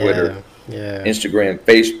TikTok, Twitter, Instagram,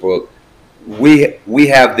 Facebook. We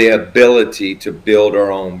have the ability to build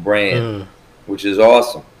our own brand, which is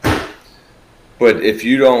awesome. But if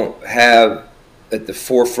you don't have at the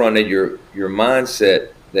forefront of your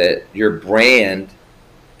mindset that your brand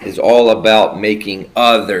is all about making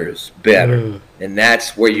others better, and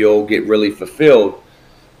that's where you'll get really fulfilled,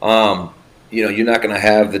 you know, you're not going to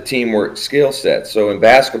have the teamwork skill set. So in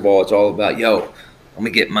basketball, it's all about, I'm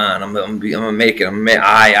gonna get mine. I'm gonna make it. I'm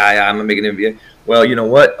gonna make it NBA. Well, you know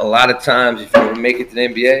what? A lot of times, if you want to make it to the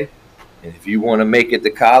NBA, and if you want to make it to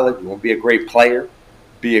college, you want to be a great player,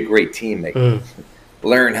 be a great teammate.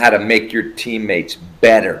 Learn how to make your teammates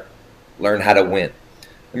better. Learn how to win.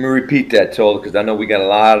 Let me repeat that, Tola, because I know we got a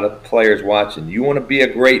lot of players watching. You want to be a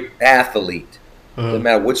great athlete. Doesn't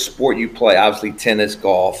matter what sport you play. Obviously, tennis,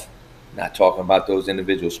 golf. Not talking about those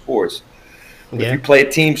individual sports. If you play a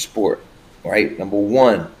team sport, right? Number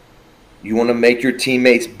one, you want to make your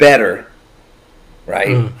teammates better,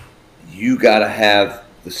 right? You got to have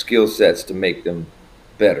the skill sets to make them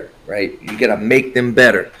better, right? You got to make them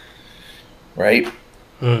better, right?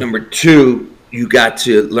 Number two, you got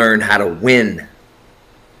to learn how to win.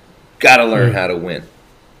 Got to learn how to win,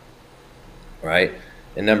 right?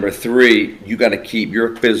 And number three, you got to keep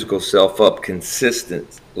your physical self up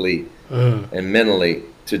consistently and mentally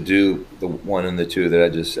to do the one and the two that I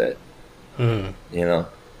just said. You know,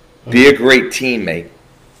 be a great teammate.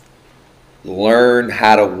 Learn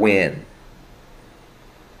how to win,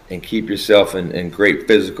 and keep yourself in great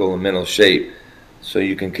physical and mental shape, so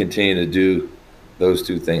you can continue to do those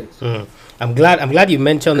two things. I'm glad you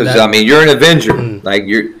mentioned that. Because I mean, you're an Avenger. Like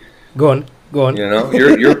you're. Go on. You know,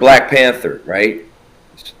 you're Black Panther, right?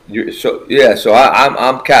 So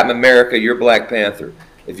I'm Captain America. You're Black Panther.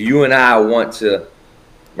 If you and I want to,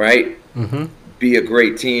 right, be a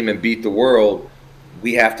great team and beat the world,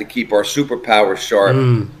 we have to keep our superpowers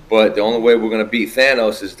sharp. But the only way we're going to beat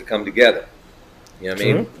Thanos is to come together. You know what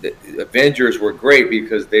I mean? The Avengers were great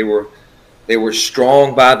because they were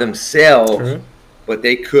strong by themselves, but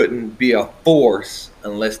they couldn't be a force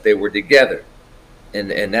unless they were together.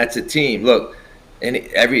 And that's a team. Look, and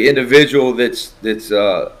every individual that's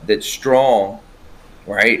strong,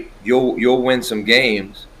 right? You'll win some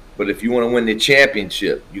games, but if you want to win the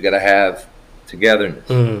championship, you got to have togetherness.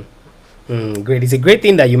 Great. It's a great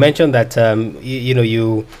thing that you mentioned that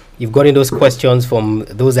you've gotten those questions from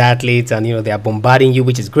those athletes, and they are bombarding you,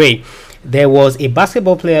 which is great. There was a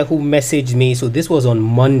basketball player who messaged me. So this was on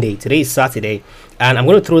Monday. Today is Saturday, and I'm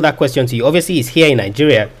going to throw that question to you. Obviously, he's here in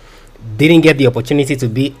Nigeria. Didn't get the opportunity to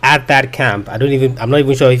be at that camp. I'm not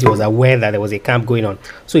even sure if he was aware that there was a camp going on.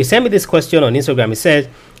 So he sent me this question on Instagram. He said,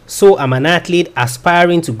 so I'm an athlete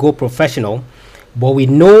aspiring to go professional, but we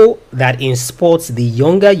know that in sports, the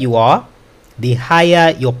younger you are, the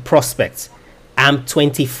higher your prospects. I'm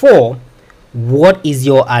 24. What is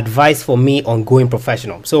your advice for me on going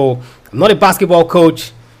professional? So I'm not a basketball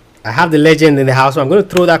coach. I have the legend in the house. So I'm going to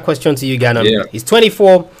throw that question to you, Gannon. Yeah. He's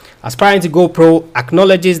 24. Aspiring to go pro,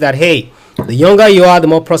 acknowledges that, hey, the younger you are, the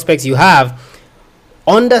more prospects you have.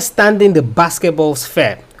 Understanding the basketball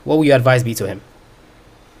sphere, what would your advice be to him?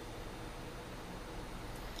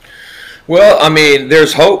 Well, I mean,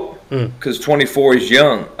 there's hope because 24 is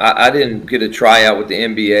young. I didn't get a tryout with the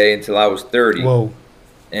NBA until I was 30. Whoa.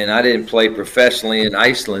 And I didn't play professionally in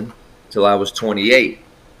Iceland until I was 28.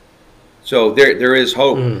 So there is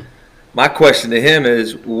hope. My question to him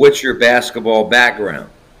is, what's your basketball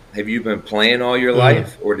background? Have you been playing all your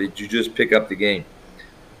life, or did you just pick up the game?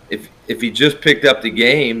 If he just picked up the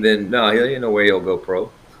game, then no, ain't no way he'll go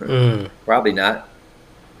pro. Probably not.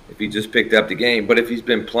 If he just picked up the game, but if he's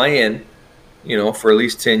been playing, for at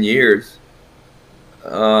least 10 years, he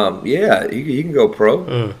can go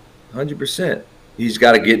pro, 100%. He's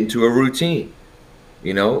got to get into a routine.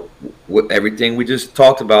 With everything we just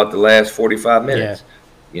talked about the last 45 minutes.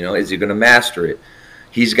 Yeah. Is he going to master it?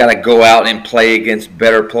 He's got to go out and play against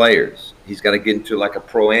better players. He's got to get into like a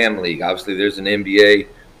Pro-Am league. Obviously, there's an NBA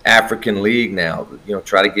African league now.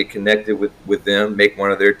 Try to get connected with them, make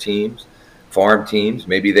one of their teams, farm teams.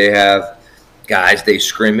 Maybe they have guys they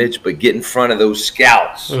scrimmage, but get in front of those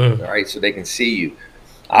scouts, all right, so they can see you.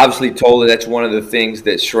 Obviously, Tola, that's one of the things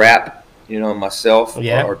that Shrap, and myself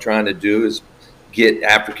are trying to do is get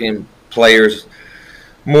African players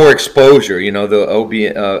more exposure. The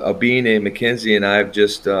Obine McKenzie and I have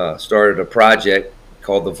just started a project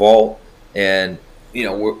called The Vault, and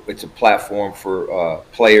it's a platform for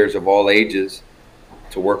players of all ages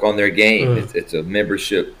to work on their game. It's a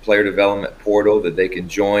membership player development portal that they can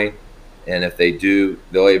join, and if they do,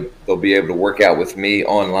 they'll be able to work out with me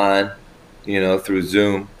online, through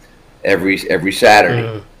Zoom every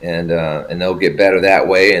Saturday, and they'll get better that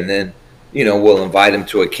way, and then. We'll invite them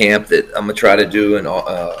to a camp that I'm gonna try to do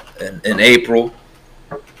in April,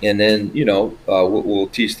 and then we'll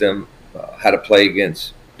teach them how to play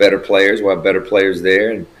against better players. We'll have better players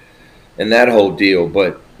there, and that whole deal.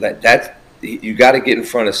 But that's you got to get in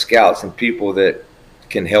front of scouts and people that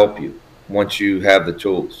can help you once you have the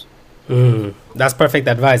tools. That's perfect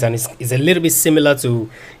advice, and it's a little bit similar to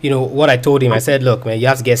what I told him. I said, look, man, you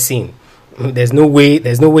have to get seen. There's no way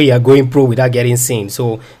you are going pro without getting seen.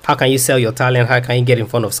 So how can you sell your talent? How can you get in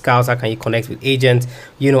front of scouts? How can you connect with agents?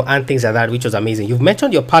 And things like that, which was amazing. You've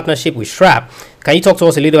mentioned your partnership with Shrap. Can you talk to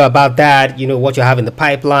us a little about that? What you have in the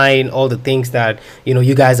pipeline, all the things that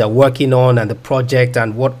you guys are working on, and the project,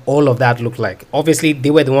 and what all of that looked like. Obviously, they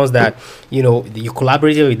were the ones that you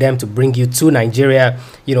collaborated with them to bring you to Nigeria.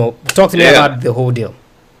 Talk to me about the whole deal.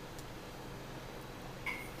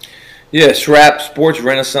 Yeah, Shrap, Sports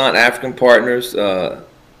Renaissance African Partners.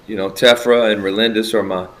 Tefra and Relindis are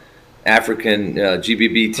my African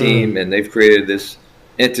GBB team, and they've created this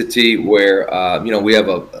entity where we have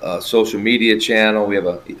a social media channel, we have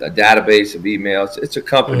a database of emails. It's a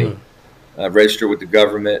company registered with the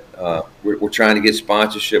government. We're trying to get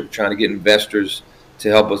sponsorship, we're trying to get investors to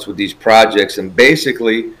help us with these projects, and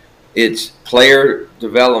basically it's player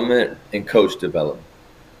development and coach development.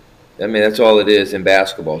 I mean, that's all it is in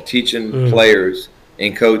basketball, teaching players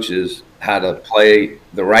and coaches how to play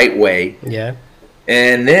the right way. Yeah.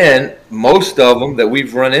 And then most of them that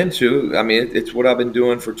we've run into, I mean, it's what I've been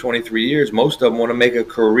doing for 23 years. Most of them want to make a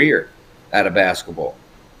career out of basketball.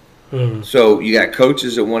 So you got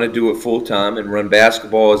coaches that want to do it full time and run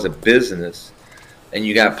basketball as a business. And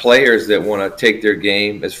you got players that want to take their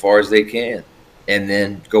game as far as they can and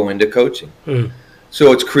then go into coaching.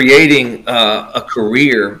 So it's creating a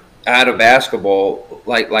career out of basketball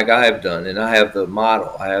like I have done. And I have the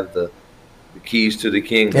model. I have the keys to the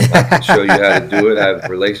kingdom. I can show you how to do it. I have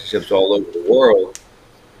relationships all over the world.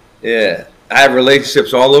 Yeah, I have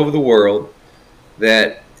relationships all over the world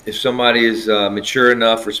that if somebody is mature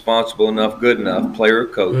enough, responsible enough, good enough, player or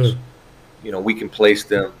coach, we can place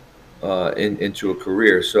them into a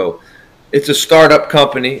career. So it's a startup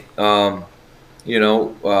company. We're going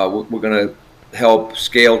to help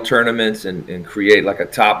scale tournaments and create like a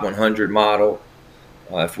top 100 model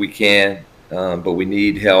if we can. But we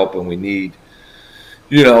need help, and we need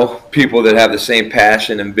people that have the same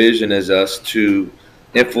passion and vision as us to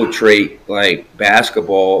infiltrate like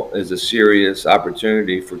basketball as a serious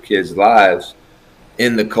opportunity for kids' lives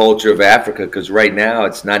in the culture of Africa, because right now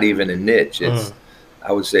it's not even a niche. It's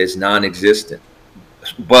I would say it's non-existent.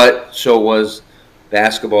 But so was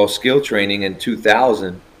basketball skill training in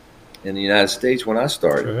 2000 in the United States when I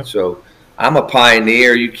started. Sure. So I'm a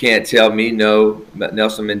pioneer. You can't tell me no.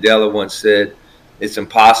 Nelson Mandela once said, it's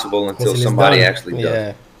impossible until somebody actually does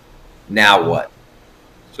it. Now what?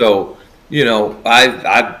 So,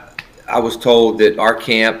 I was told that our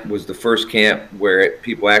camp was the first camp where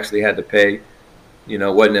people actually had to pay. It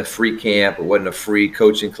wasn't a free camp. It wasn't a free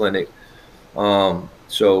coaching clinic.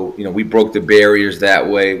 So, we broke the barriers that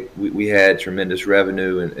way. We had tremendous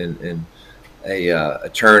revenue and a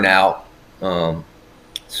turnout.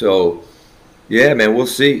 So, yeah, man, we'll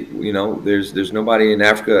see. There's nobody in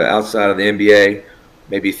Africa outside of the NBA,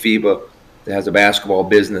 maybe FIBA, that has a basketball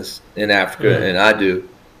business in Africa, and I do.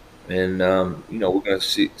 And we're going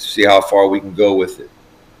to see how far we can go with it.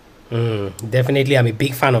 Definitely, I'm a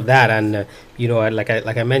big fan of that, and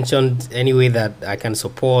like I mentioned, any way that I can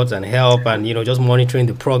support and help, and just monitoring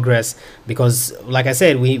the progress, because like I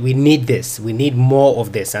said, we need this. We need more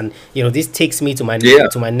of this, and this takes me to my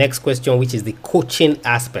next question, which is the coaching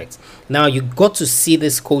aspect. Now you got to see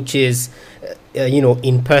these coaches,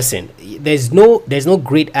 in person. There's no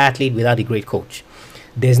great athlete without a great coach.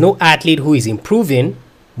 There's no athlete who is improving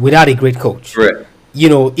without a great coach. Correct.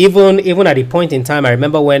 Even at a point in time, I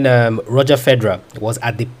remember when Roger Federer was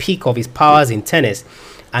at the peak of his powers in tennis,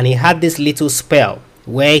 and he had this little spell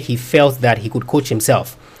where he felt that he could coach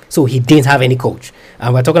himself. So he didn't have any coach.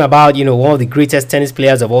 And we're talking about, one of the greatest tennis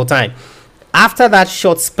players of all time. After that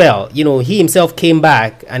short spell, he himself came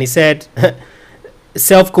back and he said,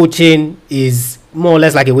 self-coaching is more or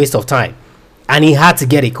less like a waste of time. And he had to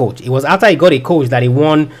get a coach. It was after he got a coach that he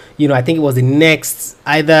won, I think it was the next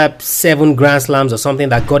either 7 Grand Slams or something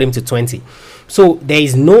that got him to 20. So there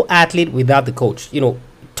is no athlete without the coach.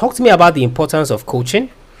 Talk to me about the importance of coaching.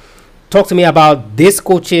 Talk to me about these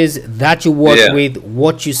coaches that you worked with,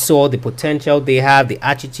 what you saw, the potential they have, the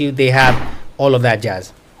attitude they have, all of that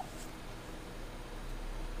jazz.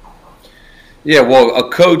 Yeah, well, a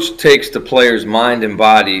coach takes the player's mind and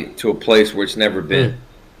body to a place where it's never been.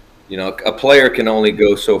 A player can only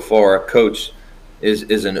go so far. A coach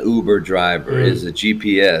is an Uber driver, is a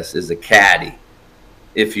GPS, is a caddy,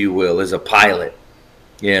 if you will, is a pilot.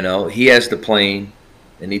 He has the plane,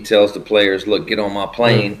 and he tells the players, look, get on my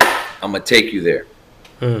plane. I'm going to take you there.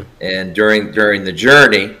 And during the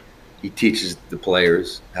journey, he teaches the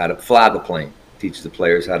players how to fly the plane, teaches the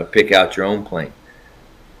players how to pick out your own plane,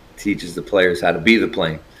 teaches the players how to be the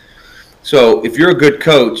plane. So if you're a good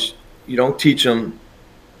coach, you don't teach them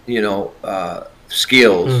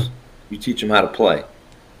skills. You teach them how to play.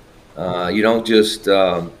 You don't just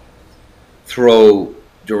throw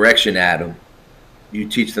direction at them. You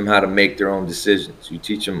teach them how to make their own decisions. You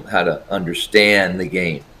teach them how to understand the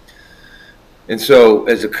game. And so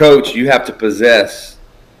as a coach, you have to possess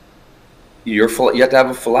you have to have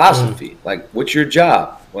a philosophy. Like, what's your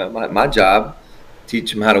job? Well, my job,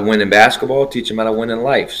 teach them how to win in basketball, teach them how to win in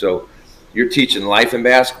life. So you're teaching life in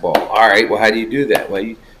basketball. All right, well, how do you do that? Well,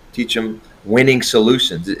 you teach them winning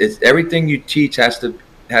solutions. It's everything you teach has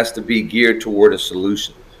to be geared toward a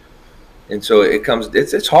solution. And so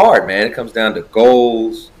it's hard, man. It comes down to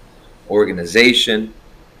goals, organization,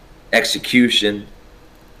 execution,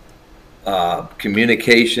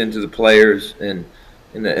 communication to the players. And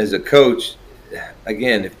as a coach,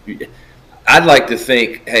 again, I'd like to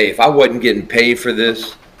think, hey, if I wasn't getting paid for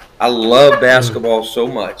this, I love basketball so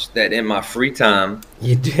much that in my free time,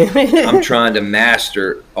 I'm trying to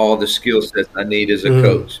master all the skill sets I need as a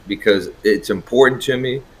coach, because it's important to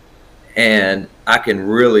me, and I can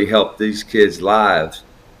really help these kids' lives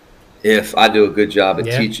if I do a good job at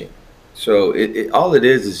teaching. So all it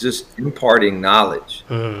is just imparting knowledge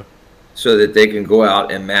so that they can go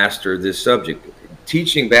out and master this subject.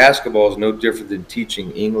 Teaching basketball is no different than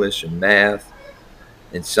teaching English and math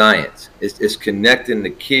and science. It's connecting the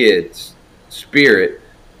kids' spirit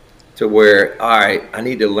to where, all right, I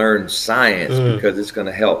need to learn science because it's going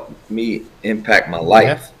to help me impact my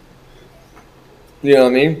life. You know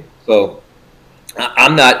what I mean? So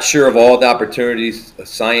I'm not sure of all the opportunities a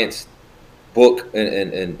science book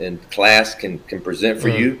and class can present for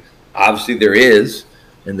you. Obviously there is,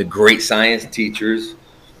 and the great science teachers,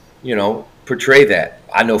 portray that.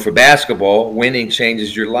 I know for basketball, winning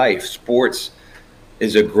changes your life. Sports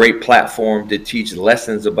is a great platform to teach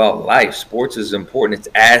lessons about life. Sports is important. It's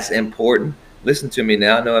as important. Listen to me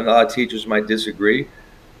now. I know a lot of teachers might disagree.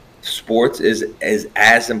 Sports is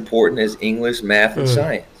as important as English, math, and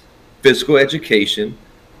science. Physical education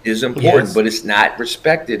is important, but it's not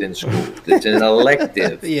respected in school. It's an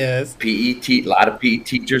elective. A lot of PE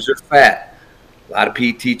teachers are fat. A lot of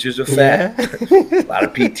PE teachers are fat. A lot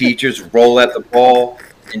of PE teachers roll at the ball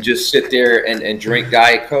and just sit there and drink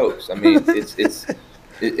Diet Cokes. I mean, it's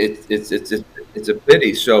a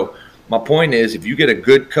pity. So my point is, if you get a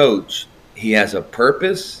good coach, he has a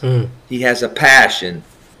purpose, he has a passion,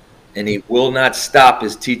 and he will not stop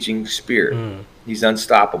his teaching spirit. He's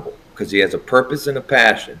unstoppable because he has a purpose and a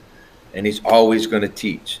passion, and he's always going to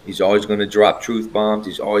teach. He's always going to drop truth bombs.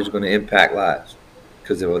 He's always going to impact lives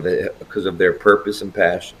because of their purpose and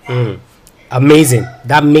passion. Amazing.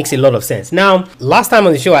 That makes a lot of sense. Now, last time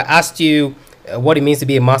on the show, I asked you what it means to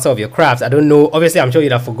be a master of your craft. I don't know. Obviously, I'm sure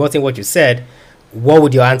you'd have forgotten what you said. What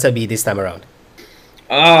would your answer be this time around?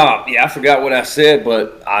 I forgot what I said,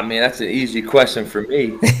 but I mean, that's an easy question for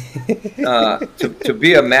me. To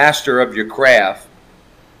be a master of your craft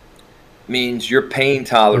means your pain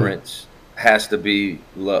tolerance has to be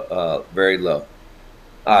very low.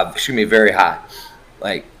 Very high.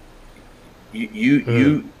 Like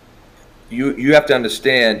you have to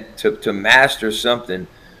understand, to master something,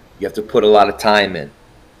 you have to put a lot of time in.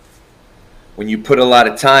 When you put a lot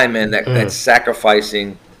of time in, that's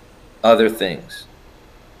sacrificing other things.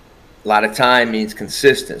 A lot of time means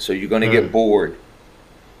consistent, so you're going to get bored.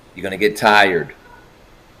 You're going to get tired.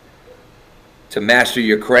 To master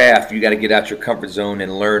your craft, you got to get out your comfort zone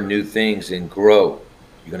and learn new things and grow.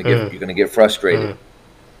 You're going to get frustrated.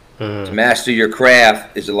 To master your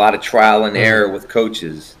craft is a lot of trial and error with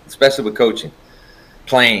coaches, especially with coaching.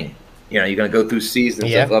 Playing, you're going to go through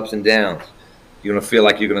seasons of ups and downs. You're going to feel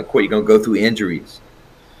like you're going to quit. You're going to go through injuries,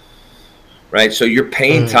 right? So your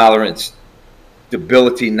pain tolerance, the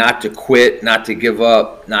ability not to quit, not to give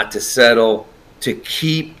up, not to settle, to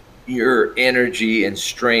keep your energy and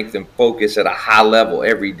strength and focus at a high level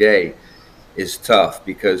every day is tough,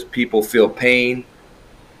 because people feel pain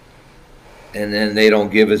and then they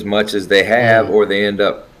don't give as much as they have, or they end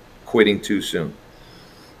up quitting too soon.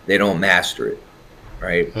 They don't master it,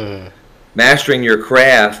 right? Mastering your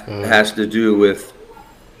craft has to do with,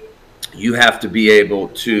 you have to be able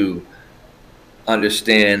to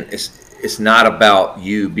understand it's not about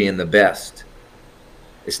you being the best.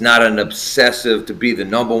 It's not an obsessive to be the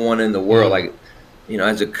number one in the world. Like,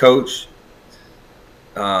 as a coach,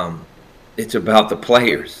 it's about the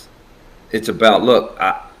players. It's about, look,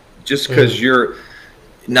 just because you're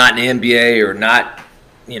not in the NBA or not,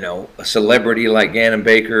 a celebrity like Gannon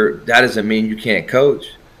Baker, that doesn't mean you can't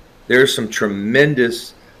coach. There's some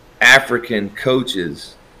tremendous African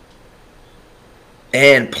coaches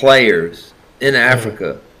and players in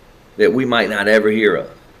Africa that we might not ever hear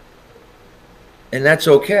of. And that's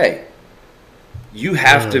okay. You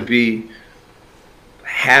have to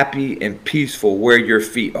happy and peaceful where your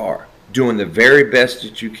feet are, doing the very best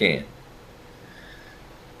that you can.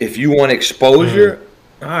 If you want exposure,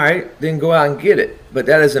 all right, then go out and get it. But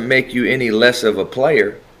that doesn't make you any less of a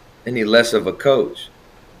player, any less of a coach.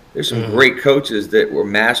 There's some great coaches that were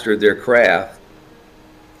mastered their craft,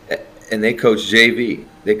 and they coach JV.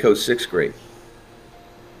 They coach 6th grade.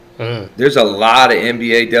 There's a lot of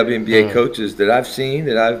NBA, WNBA coaches that I've seen,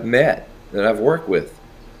 that I've met, that I've worked with.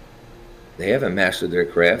 They haven't mastered their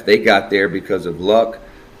craft. They got there because of luck,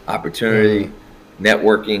 opportunity,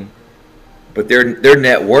 networking. But their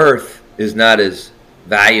net worth is not as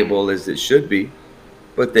valuable as it should be.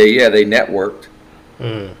 But they networked.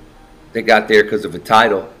 They got there because of a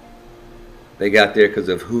title. They got there because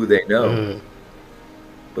of who they know.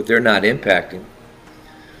 But they're not impacting.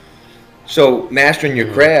 So mastering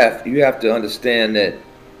your craft, you have to understand that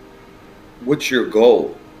what's your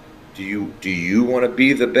goal? Do you want to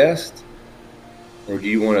be the best? Or do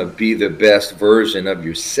you want to be the best version of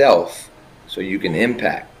yourself so you can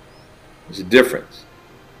impact? There's a difference.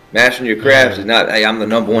 Mastering your craft is not, hey, I'm the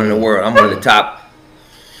number one in the world. I'm one of the top.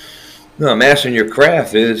 No, mastering your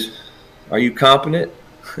craft is, are you competent?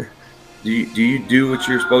 Do you do what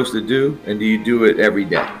you're supposed to do? And do you do it every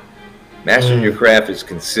day? Mastering your craft is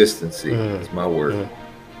consistency. That's my word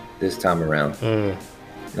this time around.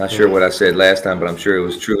 Not sure what I said last time, but I'm sure it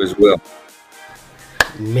was true as well.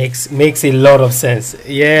 Makes a lot of sense.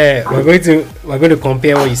 Yeah, we're going to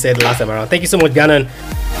compare what you said last time around. Thank you so much, Gannon.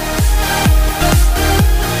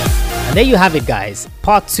 And there you have it, guys.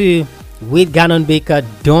 Part 2 with Gannon Baker,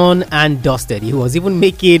 done and dusted. He was even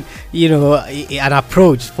making, an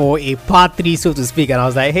approach for a part 3, so to speak. And I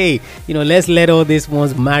was like, hey, let's let all these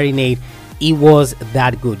ones marinate. It was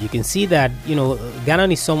that good. You can see that,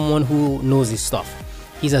 Gannon is someone who knows his stuff.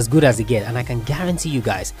 He's as good as he gets. And I can guarantee you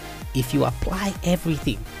guys, if you apply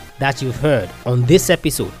everything that you've heard on this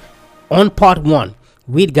episode, on part 1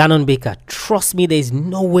 with Gannon Baker, trust me, there's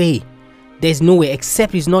no way,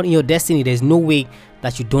 except it's not in your destiny, there's no way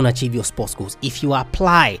that you don't achieve your sports goals. If you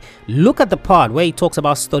apply, look at the part where he talks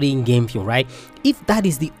about studying game film, right? If that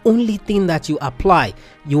is the only thing that you apply,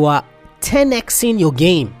 you are 10xing your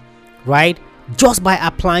game, right? Just by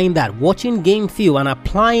applying that, watching game film and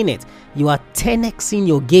applying it, you are 10xing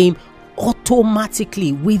your game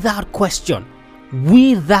automatically, without question.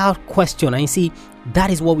 And you see, that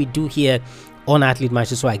is what we do here on Athlete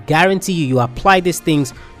Maestro. So I guarantee you apply these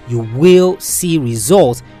things, you will see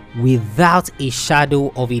results without a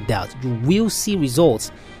shadow of a doubt. You will see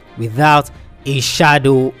results without a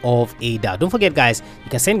shadow of a doubt. Don't forget, guys, you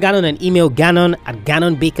can send Gannon an email,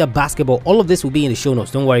 Gannon@Gannon Baker Basketball. All of this will be in the show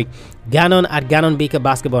notes. Don't worry. Gannon@Gannon Baker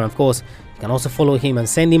Basketball. And of course, you can also follow him and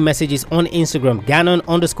send him messages on Instagram,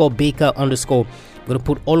 Gannon_Baker_. I'm going to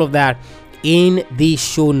put all of that in the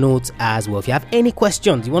show notes as well. If you have any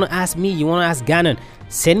questions, you want to ask me, you want to ask Gannon,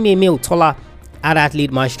 send me a mail,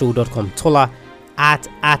 tola@athletemaestro.com,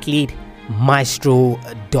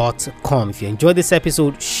 tola@athletemaestro.com. If you enjoyed this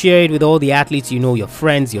episode, share it with all the athletes, your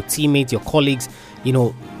friends, your teammates, your colleagues,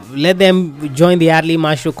 let them join the Athlete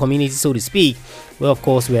Maestro community, so to speak. Well, of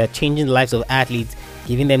course, we are changing the lives of athletes,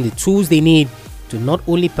 giving them the tools they need to not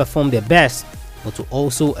only perform their best, but to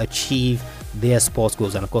also achieve their sports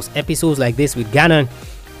goals. And of course, episodes like this with Gannon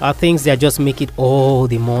are things that just make it all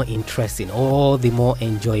the more interesting, all the more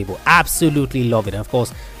enjoyable. Absolutely love it. And of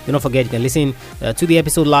course, do not forget, you can listen to the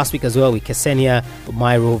episode last week as well with Ksenia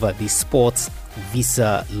Myrova, the sports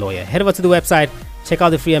visa lawyer. Head over to the website, check out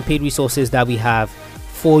the free and paid resources that we have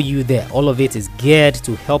for you there. All of it is geared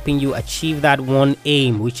to helping you achieve that one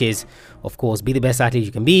aim, which is, of course, be the best athlete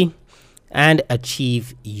you can be and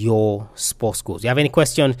achieve your sports goals. If you have any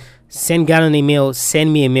questions, send Gannon an email,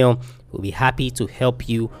 send me a mail. We'll be happy to help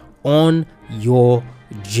you on your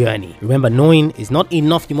journey. Remember, knowing is not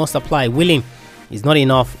enough, you must apply. Willing is not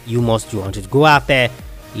enough, you must do. I want you to go out there,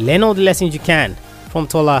 learn all the lessons you can from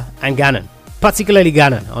Tola and Gannon, particularly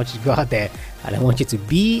Gannon. I want you to go out there and I want you to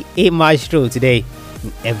be a maestro today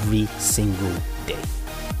and every single day.